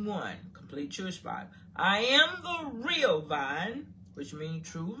 15:1, complete Jewish Bible. I am the real vine, which means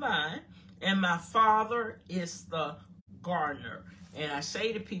true vine, and my Father is the gardener. And I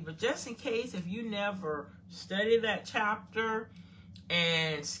say to people, just in case if you never studied that chapter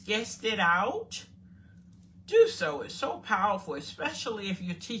and sketched it out, do so. It's so powerful, especially if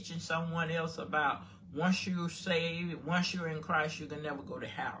you're teaching someone else about once you're saved, once you're in Christ, you can never go to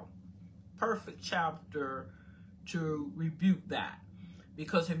hell. Perfect chapter to rebuke that.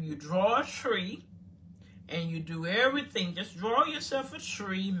 Because if you draw a tree, and you do everything, just draw yourself a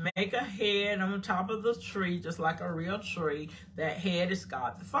tree, make a head on top of the tree, just like a real tree. That head is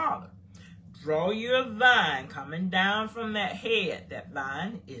God the Father. Draw your vine coming down from that head. That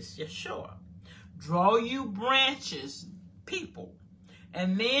vine is Yeshua. Draw you branches, people.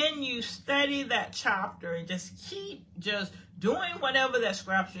 And then you study that chapter and just keep just doing whatever that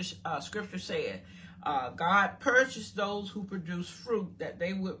scripture said. God purchased those who produce fruit, that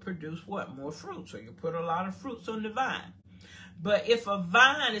they would produce what? More fruit. So you put a lot of fruits on the vine. But if a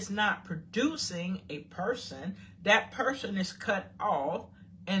vine is not producing a person, that person is cut off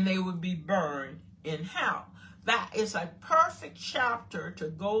and they would be burned in hell. That is a perfect chapter to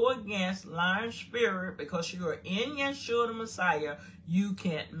go against lying spirit, because you are in Yeshua the Messiah. You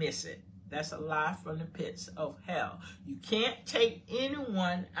can't miss it. That's a lie from the pits of hell. You can't take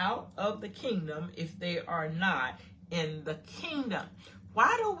anyone out of the kingdom if they are not in the kingdom.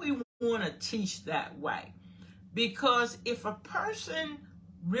 Why do we want to teach that way? Because if a person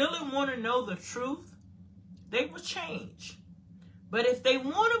really want to know the truth, they will change. But if they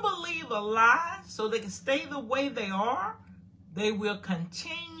want to believe a lie so they can stay the way they are, they will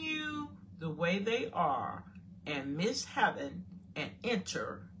continue the way they are and miss heaven and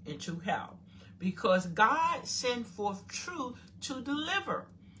enter into hell. Because God sent forth truth to deliver.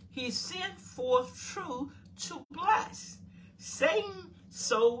 He sent forth truth to bless. Satan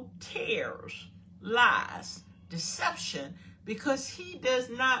so tears, lies, deception, because he does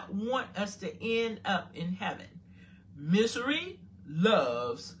not want us to end up in heaven. Misery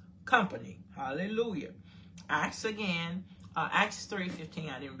loves company. Hallelujah. Acts again, Acts 3:15.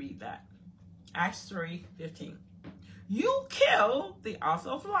 I didn't read that. Acts 3:15. You killed the author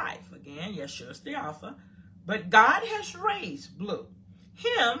of life. Again, Yeshua's the author. But God has raised, blue,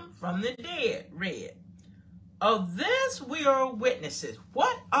 him from the dead, red. Of this we are witnesses.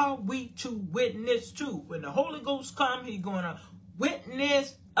 What are we to witness to? When the Holy Ghost comes, he's going to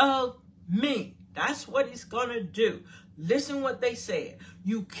witness of me. That's what he's going to do. Listen what they said.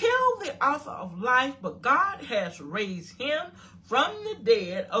 You killed the author of life, but God has raised him from the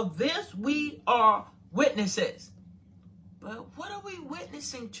dead. Of this we are witnesses. But what are we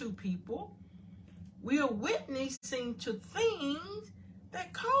witnessing to, people? We are witnessing to things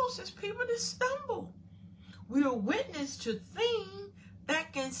that causes people to stumble. We are witness to things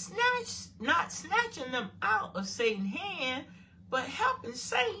that can not snatching them out of Satan's hand, but helping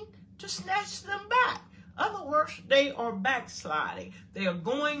Satan to snatch them back. Other words, they are backsliding. They are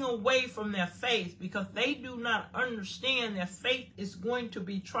going away from their faith because they do not understand their faith is going to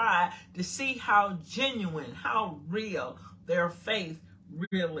be tried to see how genuine, how real their faith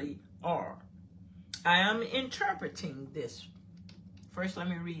really are. I am interpreting this. First, let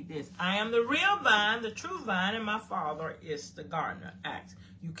me read this. I am the real vine, the true vine, and my Father is the gardener. Acts.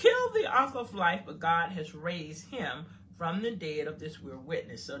 You killed the author of life, but God has raised him from the dead. Of this we're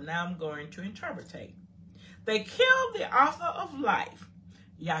witness. So now I'm going to interpretate. They killed the author of life,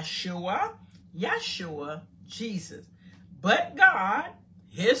 Yeshua-Jesus. But God,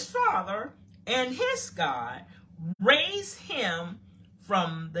 his Father, and his God raised him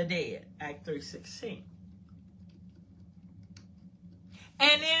from the dead. Act 3:16.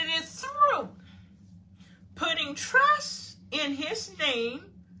 And it is through putting trust in his name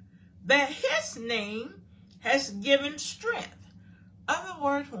that his name has given strength. Other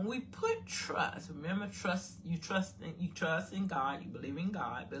words, when we put trust, remember you trust in God, you believe in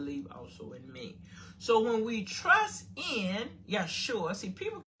God, believe also in me. So when we trust in Yeshua, see,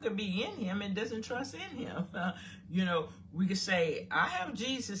 people could be in him and doesn't trust in him. We could say, I have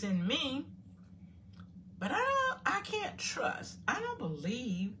Jesus in me, but I can't trust. I don't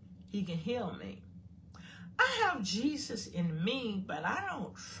believe he can heal me. I have Jesus in me, but I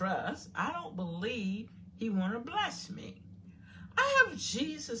don't trust. I don't believe he want to bless me. I have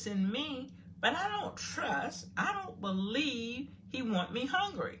Jesus in me, but I don't trust. I don't believe he want me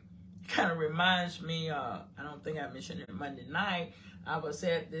hungry. Kind of reminds me, I don't think I mentioned it Monday night. I was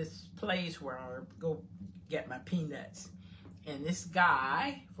at this place where I go get my peanuts. And this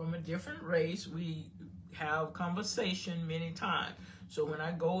guy from a different race, we have conversation many times. So when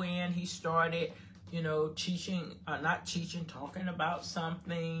I go in, he started, talking about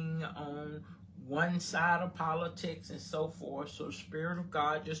something on one side of politics and so forth. So the Spirit of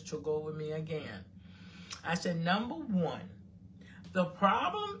God just took over me again. I said, number one, the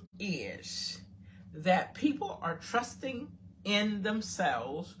problem is that people are trusting in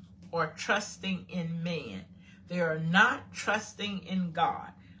themselves or trusting in man. They are not trusting in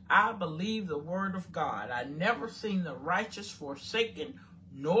God. I believe the word of God. I never seen the righteous forsaken,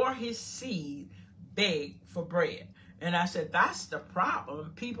 nor his seed beg for bread. And I said, that's the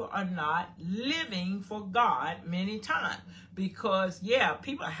problem. People are not living for God many times. Because, yeah,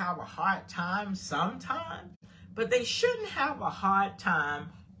 people have a hard time sometimes, but they shouldn't have a hard time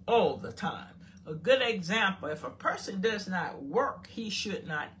all the time. A good example, if a person does not work, he should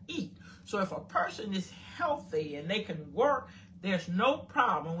not eat. So if a person is healthy and they can work, there's no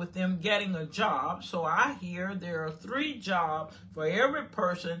problem with them getting a job. So I hear there are 3 jobs for every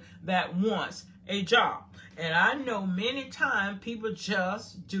person that wants a job. And I know many times people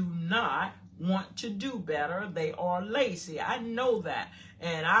just do not want to do better. They are lazy. I know that.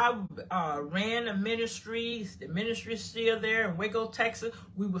 And I ran a ministry. The ministry is still there in Waco, Texas.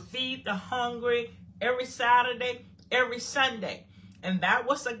 We would feed the hungry every Saturday, every Sunday. And that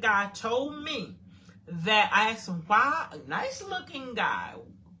was a guy told me that I asked him, why a nice looking guy,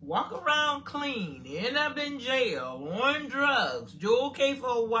 walk around clean, end up in jail, on drugs, do okay for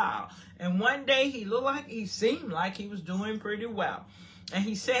a while. And one day he seemed like he was doing pretty well. And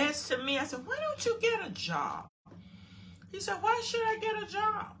he says to me, I said, why don't you get a job? He said, why should I get a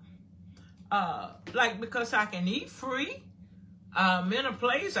job? Because I can eat free. In a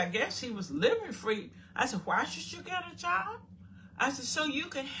place, I guess he was living free. I said, why should you get a job? I said, so you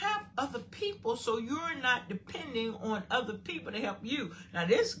can help other people, so you're not depending on other people to help you. Now,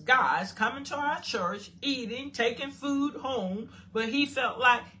 this guy's coming to our church, eating, taking food home, but he felt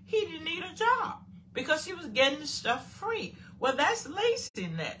like he didn't need a job because he was getting the stuff free. Well, that's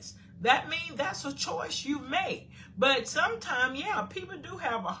laziness. That means that's a choice you make. But sometimes, yeah, people do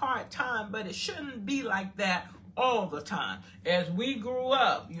have a hard time, but it shouldn't be like that all the time. As we grew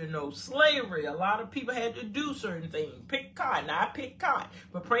up, slavery, a lot of people had to do certain things. Pick cotton. I pick cotton.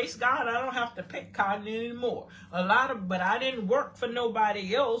 But praise God, I don't have to pick cotton anymore. But I didn't work for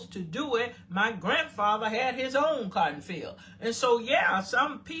nobody else to do it. My grandfather had his own cotton field. And so, yeah,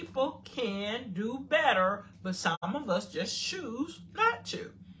 some people can do better, but some of us just choose not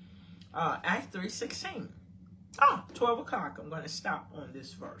to. Act 3:16. 12 o'clock. I'm going to stop on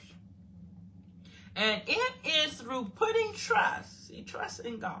this verse. And it is through putting trust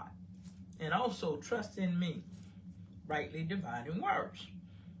in God, and also trust in me, rightly dividing words.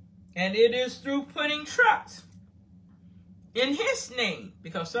 And it is through putting trust in his name,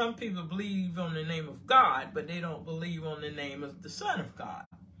 because some people believe on the name of God, but they don't believe on the name of the Son of God.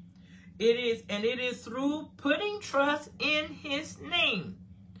 It is through putting trust in his name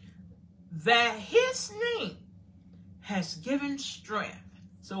that his name has given strength.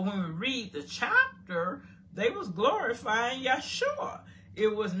 So when we read the chapter, they was glorifying Yeshua.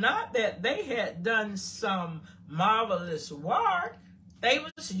 It was not that they had done some marvelous work. They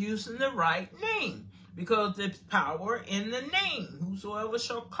was using the right name, because there's power in the name. Whosoever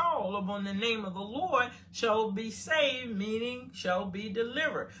shall call upon the name of the Lord shall be saved, meaning shall be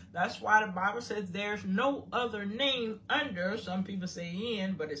delivered. That's why the Bible says there's no other name under. Some people say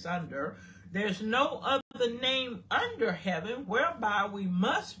in, but it's under. There's no other name under heaven whereby we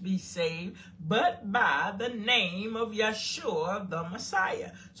must be saved, but by the name of Yeshua the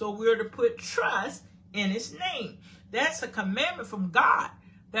Messiah. So we're to put trust in his name. That's a commandment from God,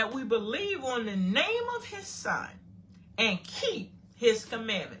 that we believe on the name of his son and keep his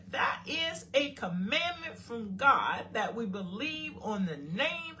commandment. That is a commandment from God, that we believe on the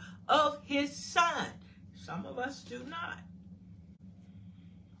name of his son. Some of us do not.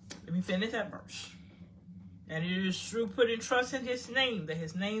 Let me finish that verse. And it is through putting trust in his name that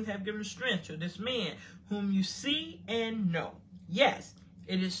his name have given strength to this man whom you see and know. Yes,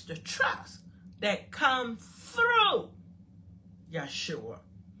 it is the trust that comes through Yeshua,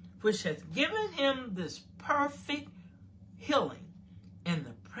 which has given him this perfect healing in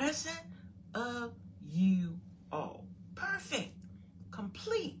the presence of you all. Perfect,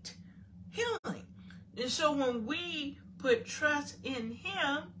 complete healing. And so when we put trust in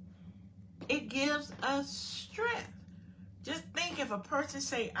him, it gives us strength. Just think, if a person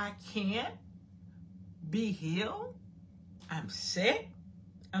say, I can't be healed, I'm sick,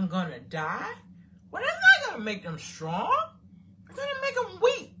 I'm going to die, well, that's not going to make them strong. It's going to make them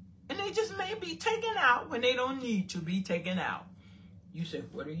weak. And they just may be taken out when they don't need to be taken out. You say,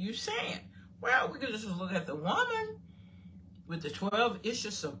 what are you saying? Well, we could just look at the woman with the 12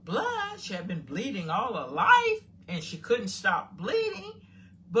 issues of blood. She had been bleeding all her life, and she couldn't stop bleeding.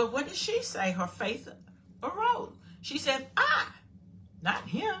 But what did she say? Her faith arose. She said, I, not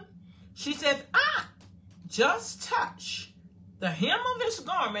him. She said, I just touch the hem of his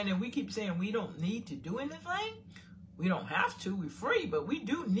garment. And we keep saying we don't need to do anything. We don't have to. We're free, but we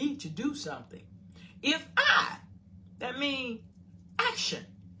do need to do something. If I, that means action.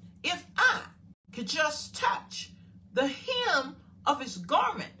 If I could just touch the hem of his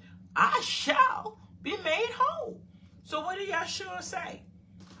garment, I shall be made whole. So what did Yeshua say?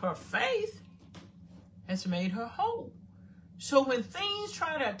 Her faith has made her whole. So when things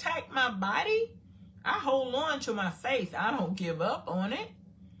try to attack my body, I hold on to my faith. I don't give up on it.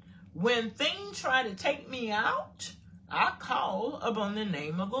 When things try to take me out, I call upon the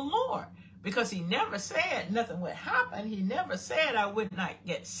name of the Lord, because he never said nothing would happen. He never said I would not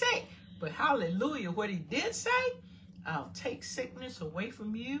get sick. But hallelujah, what he did say, I'll take sickness away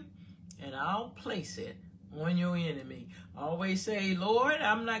from you and I'll place it on your enemy. I always say, Lord,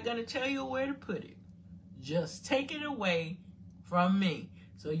 I'm not going to tell you where to put it. Just take it away from me.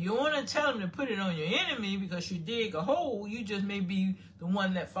 So you want to tell him to put it on your enemy, because you dig a hole, you just may be the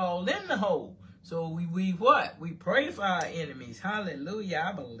one that falls in the hole. So we what? We pray for our enemies. Hallelujah.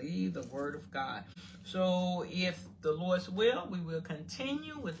 I believe the word of God. So if the Lord's will, we will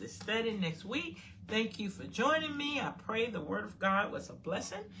continue with the study next week. Thank you for joining me. I pray the word of God was a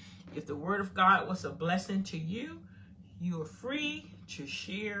blessing. If the word of God was a blessing to you, you are free to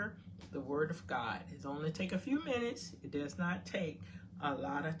share the word of God. It's only take a few minutes. It does not take a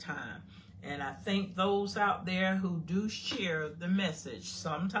lot of time. And I thank those out there who do share the message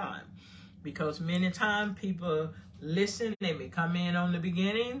sometime, because many times people listen, they may come in on the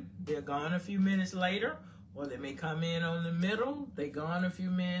beginning, they're gone a few minutes later, or they may come in on the middle, they're gone a few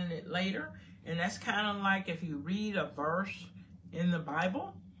minutes later. And that's kind of like if you read a verse in the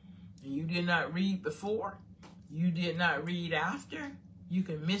Bible and you did not read before, you did not read after, you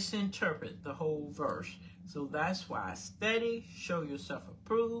can misinterpret the whole verse. So that's why study, show yourself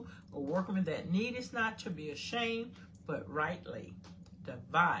approved, a workman that needeth not to be ashamed, but rightly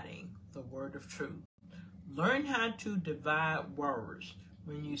dividing the word of truth. Learn how to divide words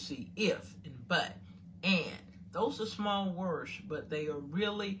when you see if and but and. Those are small words, but they are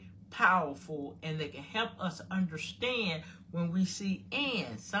really powerful, and they can help us understand when we see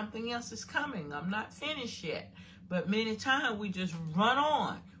and. Something else is coming. I'm not finished yet. But many times we just run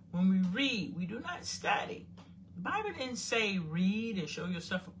on. When we read, we do not study. The Bible didn't say read and show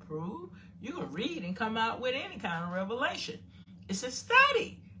yourself approved. You can read and come out with any kind of revelation. It's a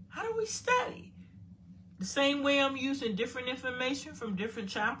study. How do we study? The same way I'm using different information from different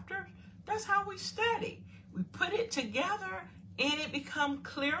chapters, that's how we study. We put it together and it becomes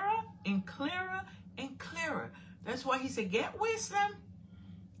clearer and clearer and clearer. That's why he said, get wisdom,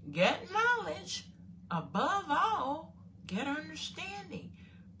 get knowledge, above all, get understanding.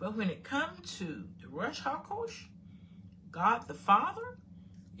 But when it comes to the Ruach HaKodesh, God the Father,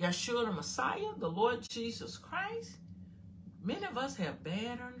 Yeshua the Messiah, the Lord Jesus Christ, many of us have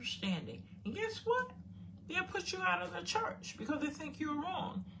bad understanding. And guess what? They'll put you out of the church because they think you're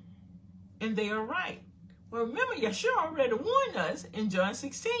wrong. And they are right. Well, remember, Yeshua already warned us in John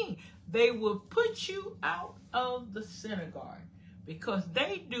 16. They will put you out of the synagogue because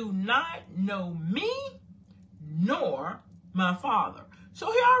they do not know me nor my Father.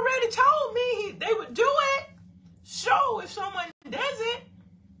 So he already told me they would do it. So if someone does it,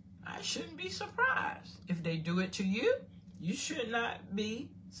 I shouldn't be surprised. If they do it to you, you should not be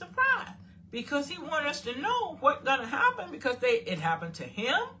surprised. Because he wants us to know what's going to happen because it happened to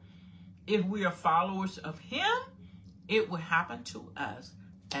him. If we are followers of him, it will happen to us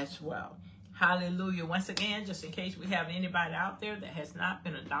as well. Hallelujah. Once again, just in case we have anybody out there that has not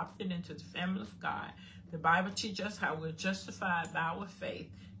been adopted into the family of God, the Bible teaches us how we're justified by our faith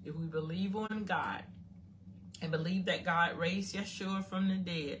if we believe on God and believe that God raised Yeshua from the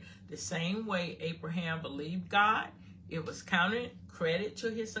dead. The same way Abraham believed God, it was counted credit to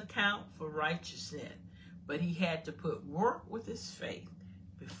his account for righteousness. But he had to put work with his faith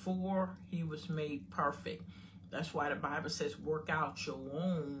before he was made perfect. That's why the Bible says, work out your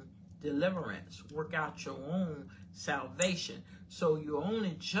own deliverance, work out your own salvation. So you're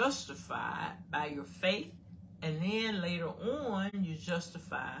only justified by your faith, and then later on, you're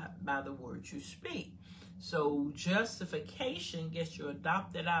justified by the words you speak. So justification gets you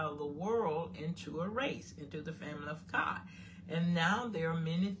adopted out of the world into a race, into the family of God. And now there are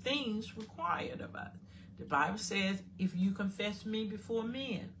many things required of us. The Bible says, if you confess me before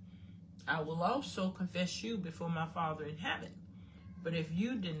men, I will also confess you before my Father in heaven. But if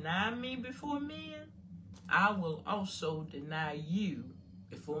you deny me before men, I will also deny you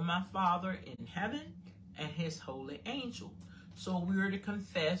before my Father in heaven and his holy angels. So we are to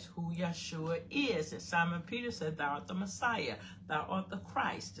confess who Yeshua is. And Simon Peter said, thou art the Messiah. Thou art the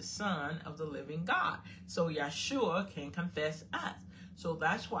Christ, the Son of the living God. So Yeshua can confess us. So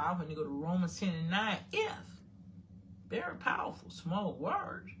that's why when you go to Romans 10 and 9, if, very powerful, small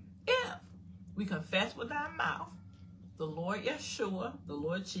word, if we confess with our mouth the Lord Yeshua, the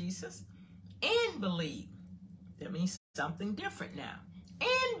Lord Jesus, and believe, that means something different now,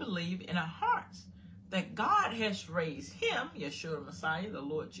 and believe in our hearts that God has raised him, Yeshua the Messiah, the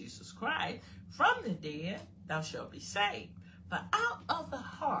Lord Jesus Christ, from the dead, thou shalt be saved. But out of the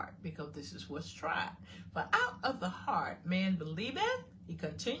heart, because this is what's tried, but out of the heart man believeth, he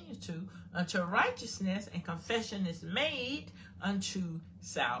continues to, unto righteousness, and confession is made unto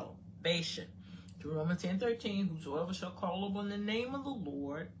salvation. To Romans 10:13, whosoever shall call upon the name of the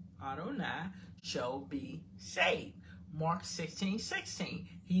Lord, Adonai, shall be saved. Mark 16:16,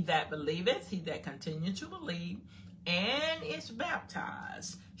 he that believeth, he that continues to believe, and is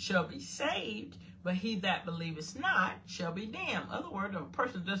baptized, shall be saved, but he that believeth not shall be damned. In other words, if a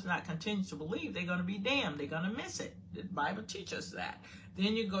person does not continue to believe, they're going to be damned. They're going to miss it. The Bible teaches us that.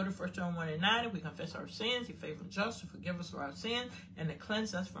 Then you go to 1 John 1 and 9, if we confess our sins, he's faithful and just to forgive us for our sins and to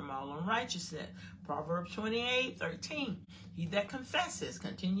cleanse us from all unrighteousness. Proverbs 28:13, he that confesses,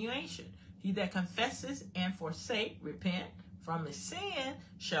 continuation, he that confesses and forsake, repent from his sin,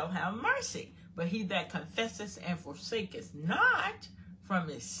 shall have mercy. But he that confesses and forsaketh not from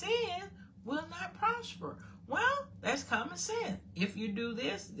his sin will not prosper. Well, that's common sense. If you do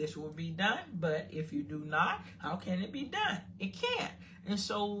this, this will be done. But if you do not, how can it be done? It can't. And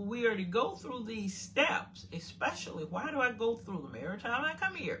so we are to go through these steps, especially, why do I go through them every time I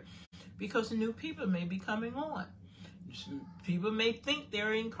come here? Because new people may be coming on. People may think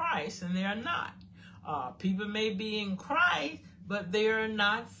they're in Christ and they're not. People may be in Christ, but they're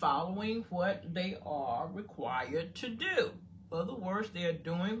not following what they are required to do. In other words, they're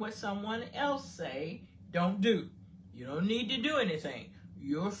doing what someone else say don't do. You don't need to do anything.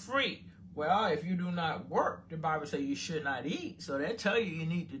 You're free. Well, if you do not work, the Bible says you should not eat. So that tell you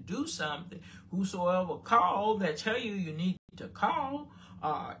need to do something. Whosoever call, that tell you need to call.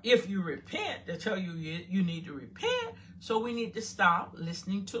 If you repent, they tell you you need to repent. So we need to stop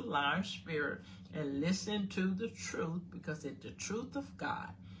listening to lying spirit and listen to the truth, because it's the truth of God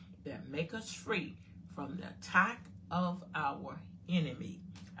that make us free from the attack of our enemy.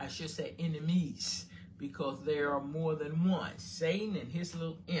 I should say enemies, because there are more than one. Satan and his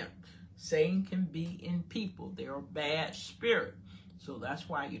little imp. Satan can be in people. They're a bad spirit. So that's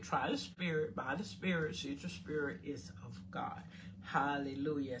why you try the spirit by the spirit. See if the spirit is of God.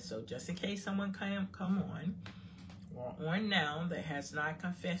 Hallelujah. So just in case someone come on or on now that has not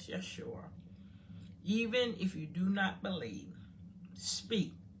confessed Yeshua, even if you do not believe,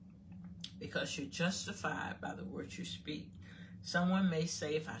 speak, because you're justified by the words you speak. Someone may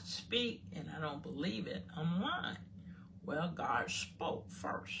say, if I speak and I don't believe it, I'm lying. Well, God spoke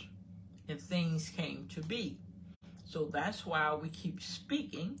first, and things came to be. So that's why we keep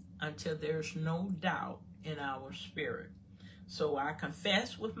speaking until there's no doubt in our spirit. So I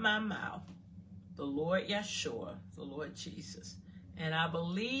confess with my mouth the Lord Yeshua, the Lord Jesus, and I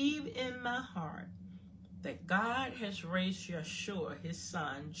believe in my heart that God has raised Yeshua, his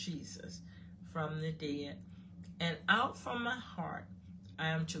son, Jesus, from the dead. And out from my heart, I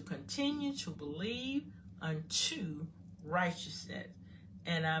am to continue to believe unto righteousness,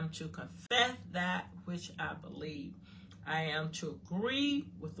 and I'm to confess that which I believe. I am to agree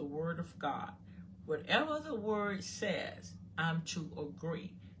with the word of God. Whatever the word says, I'm to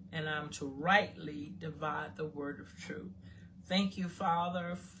agree, and I'm to rightly divide the word of truth. Thank you,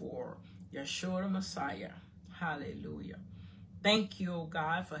 Father, for Yeshua the Messiah. Hallelujah. Thank you, oh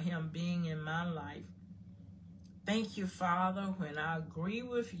God, for him being in my life. Thank you, Father, when I agree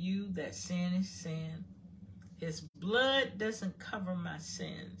with you that sin is sin. His blood doesn't cover my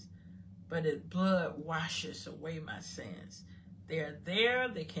sins, but his blood washes away my sins. They're there,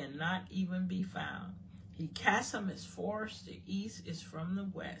 they cannot even be found. He casts them as far as the east is from the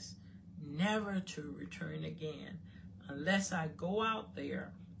west, never to return again, unless I go out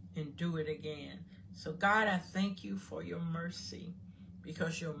there and do it again. So God, I thank you for your mercy,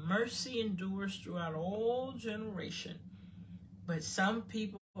 because your mercy endures throughout all generation. But some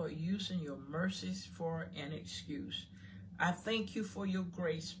people are using your mercies for an excuse. I thank you for your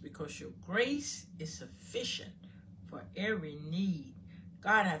grace, because your grace is sufficient for every need.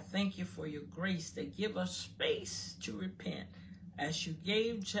 God, I thank you for your grace that give us space to repent, as you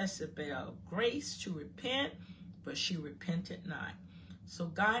gave Jezebel grace to repent, but she repented not. So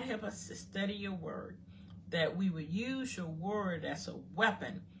God, help us to study your word, that we would use your word as a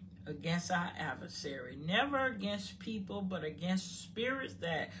weapon against our adversary, never against people, but against spirits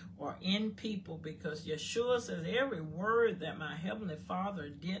that are in people, because Yeshua says every word that my heavenly Father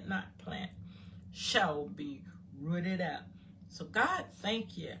did not plant shall be rooted up. So God,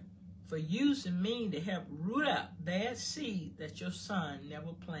 thank you for using me to help root up that seed that your son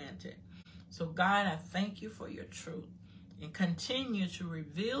never planted. So God, I thank you for your truth, and continue to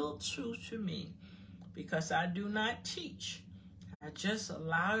reveal truth to me, because I do not teach. I just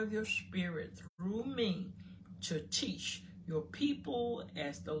allow your spirit through me to teach your people,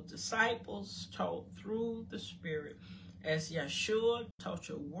 as those disciples taught through the spirit, as Yeshua taught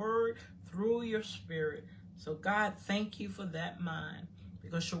your word through your spirit. So God, thank you for that mind,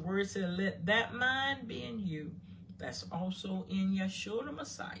 because your word said, let that mind be in you that's also in Yeshua the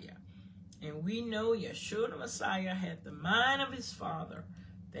Messiah. And we know Yeshua the Messiah had the mind of his Father,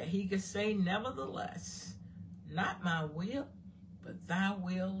 that he could say, nevertheless, not my will, but thy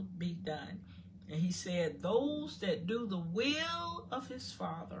will be done. And he said, those that do the will of his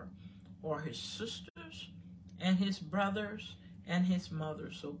Father are his sisters and his brothers and his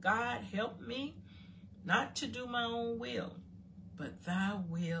mother. So God, help me not to do my own will, but thy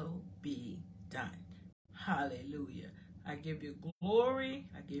will be done. Hallelujah. I give you glory,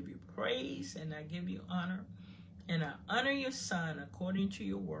 I give you praise, and I give you honor. And I honor your Son according to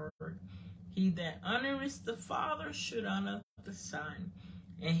your word. He that honoreth the Father should honor the Son.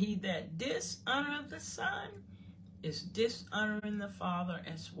 And he that dishonoreth the Son is dishonoring the Father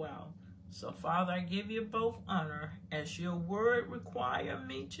as well. So, Father, I give you both honor as your word require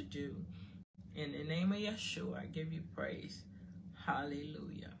me to do. In the name of Yeshua, I give you praise.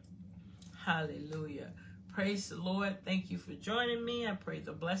 Hallelujah. Hallelujah. Praise the Lord. Thank you for joining me. I pray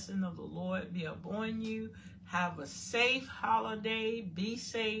the blessing of the Lord be upon you. Have a safe holiday. Be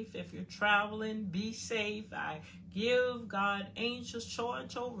safe. If you're traveling, be safe. I give God angels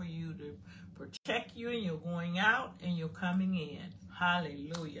charge over you to protect you, and you're going out and you're coming in.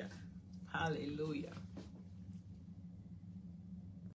 Hallelujah. Hallelujah.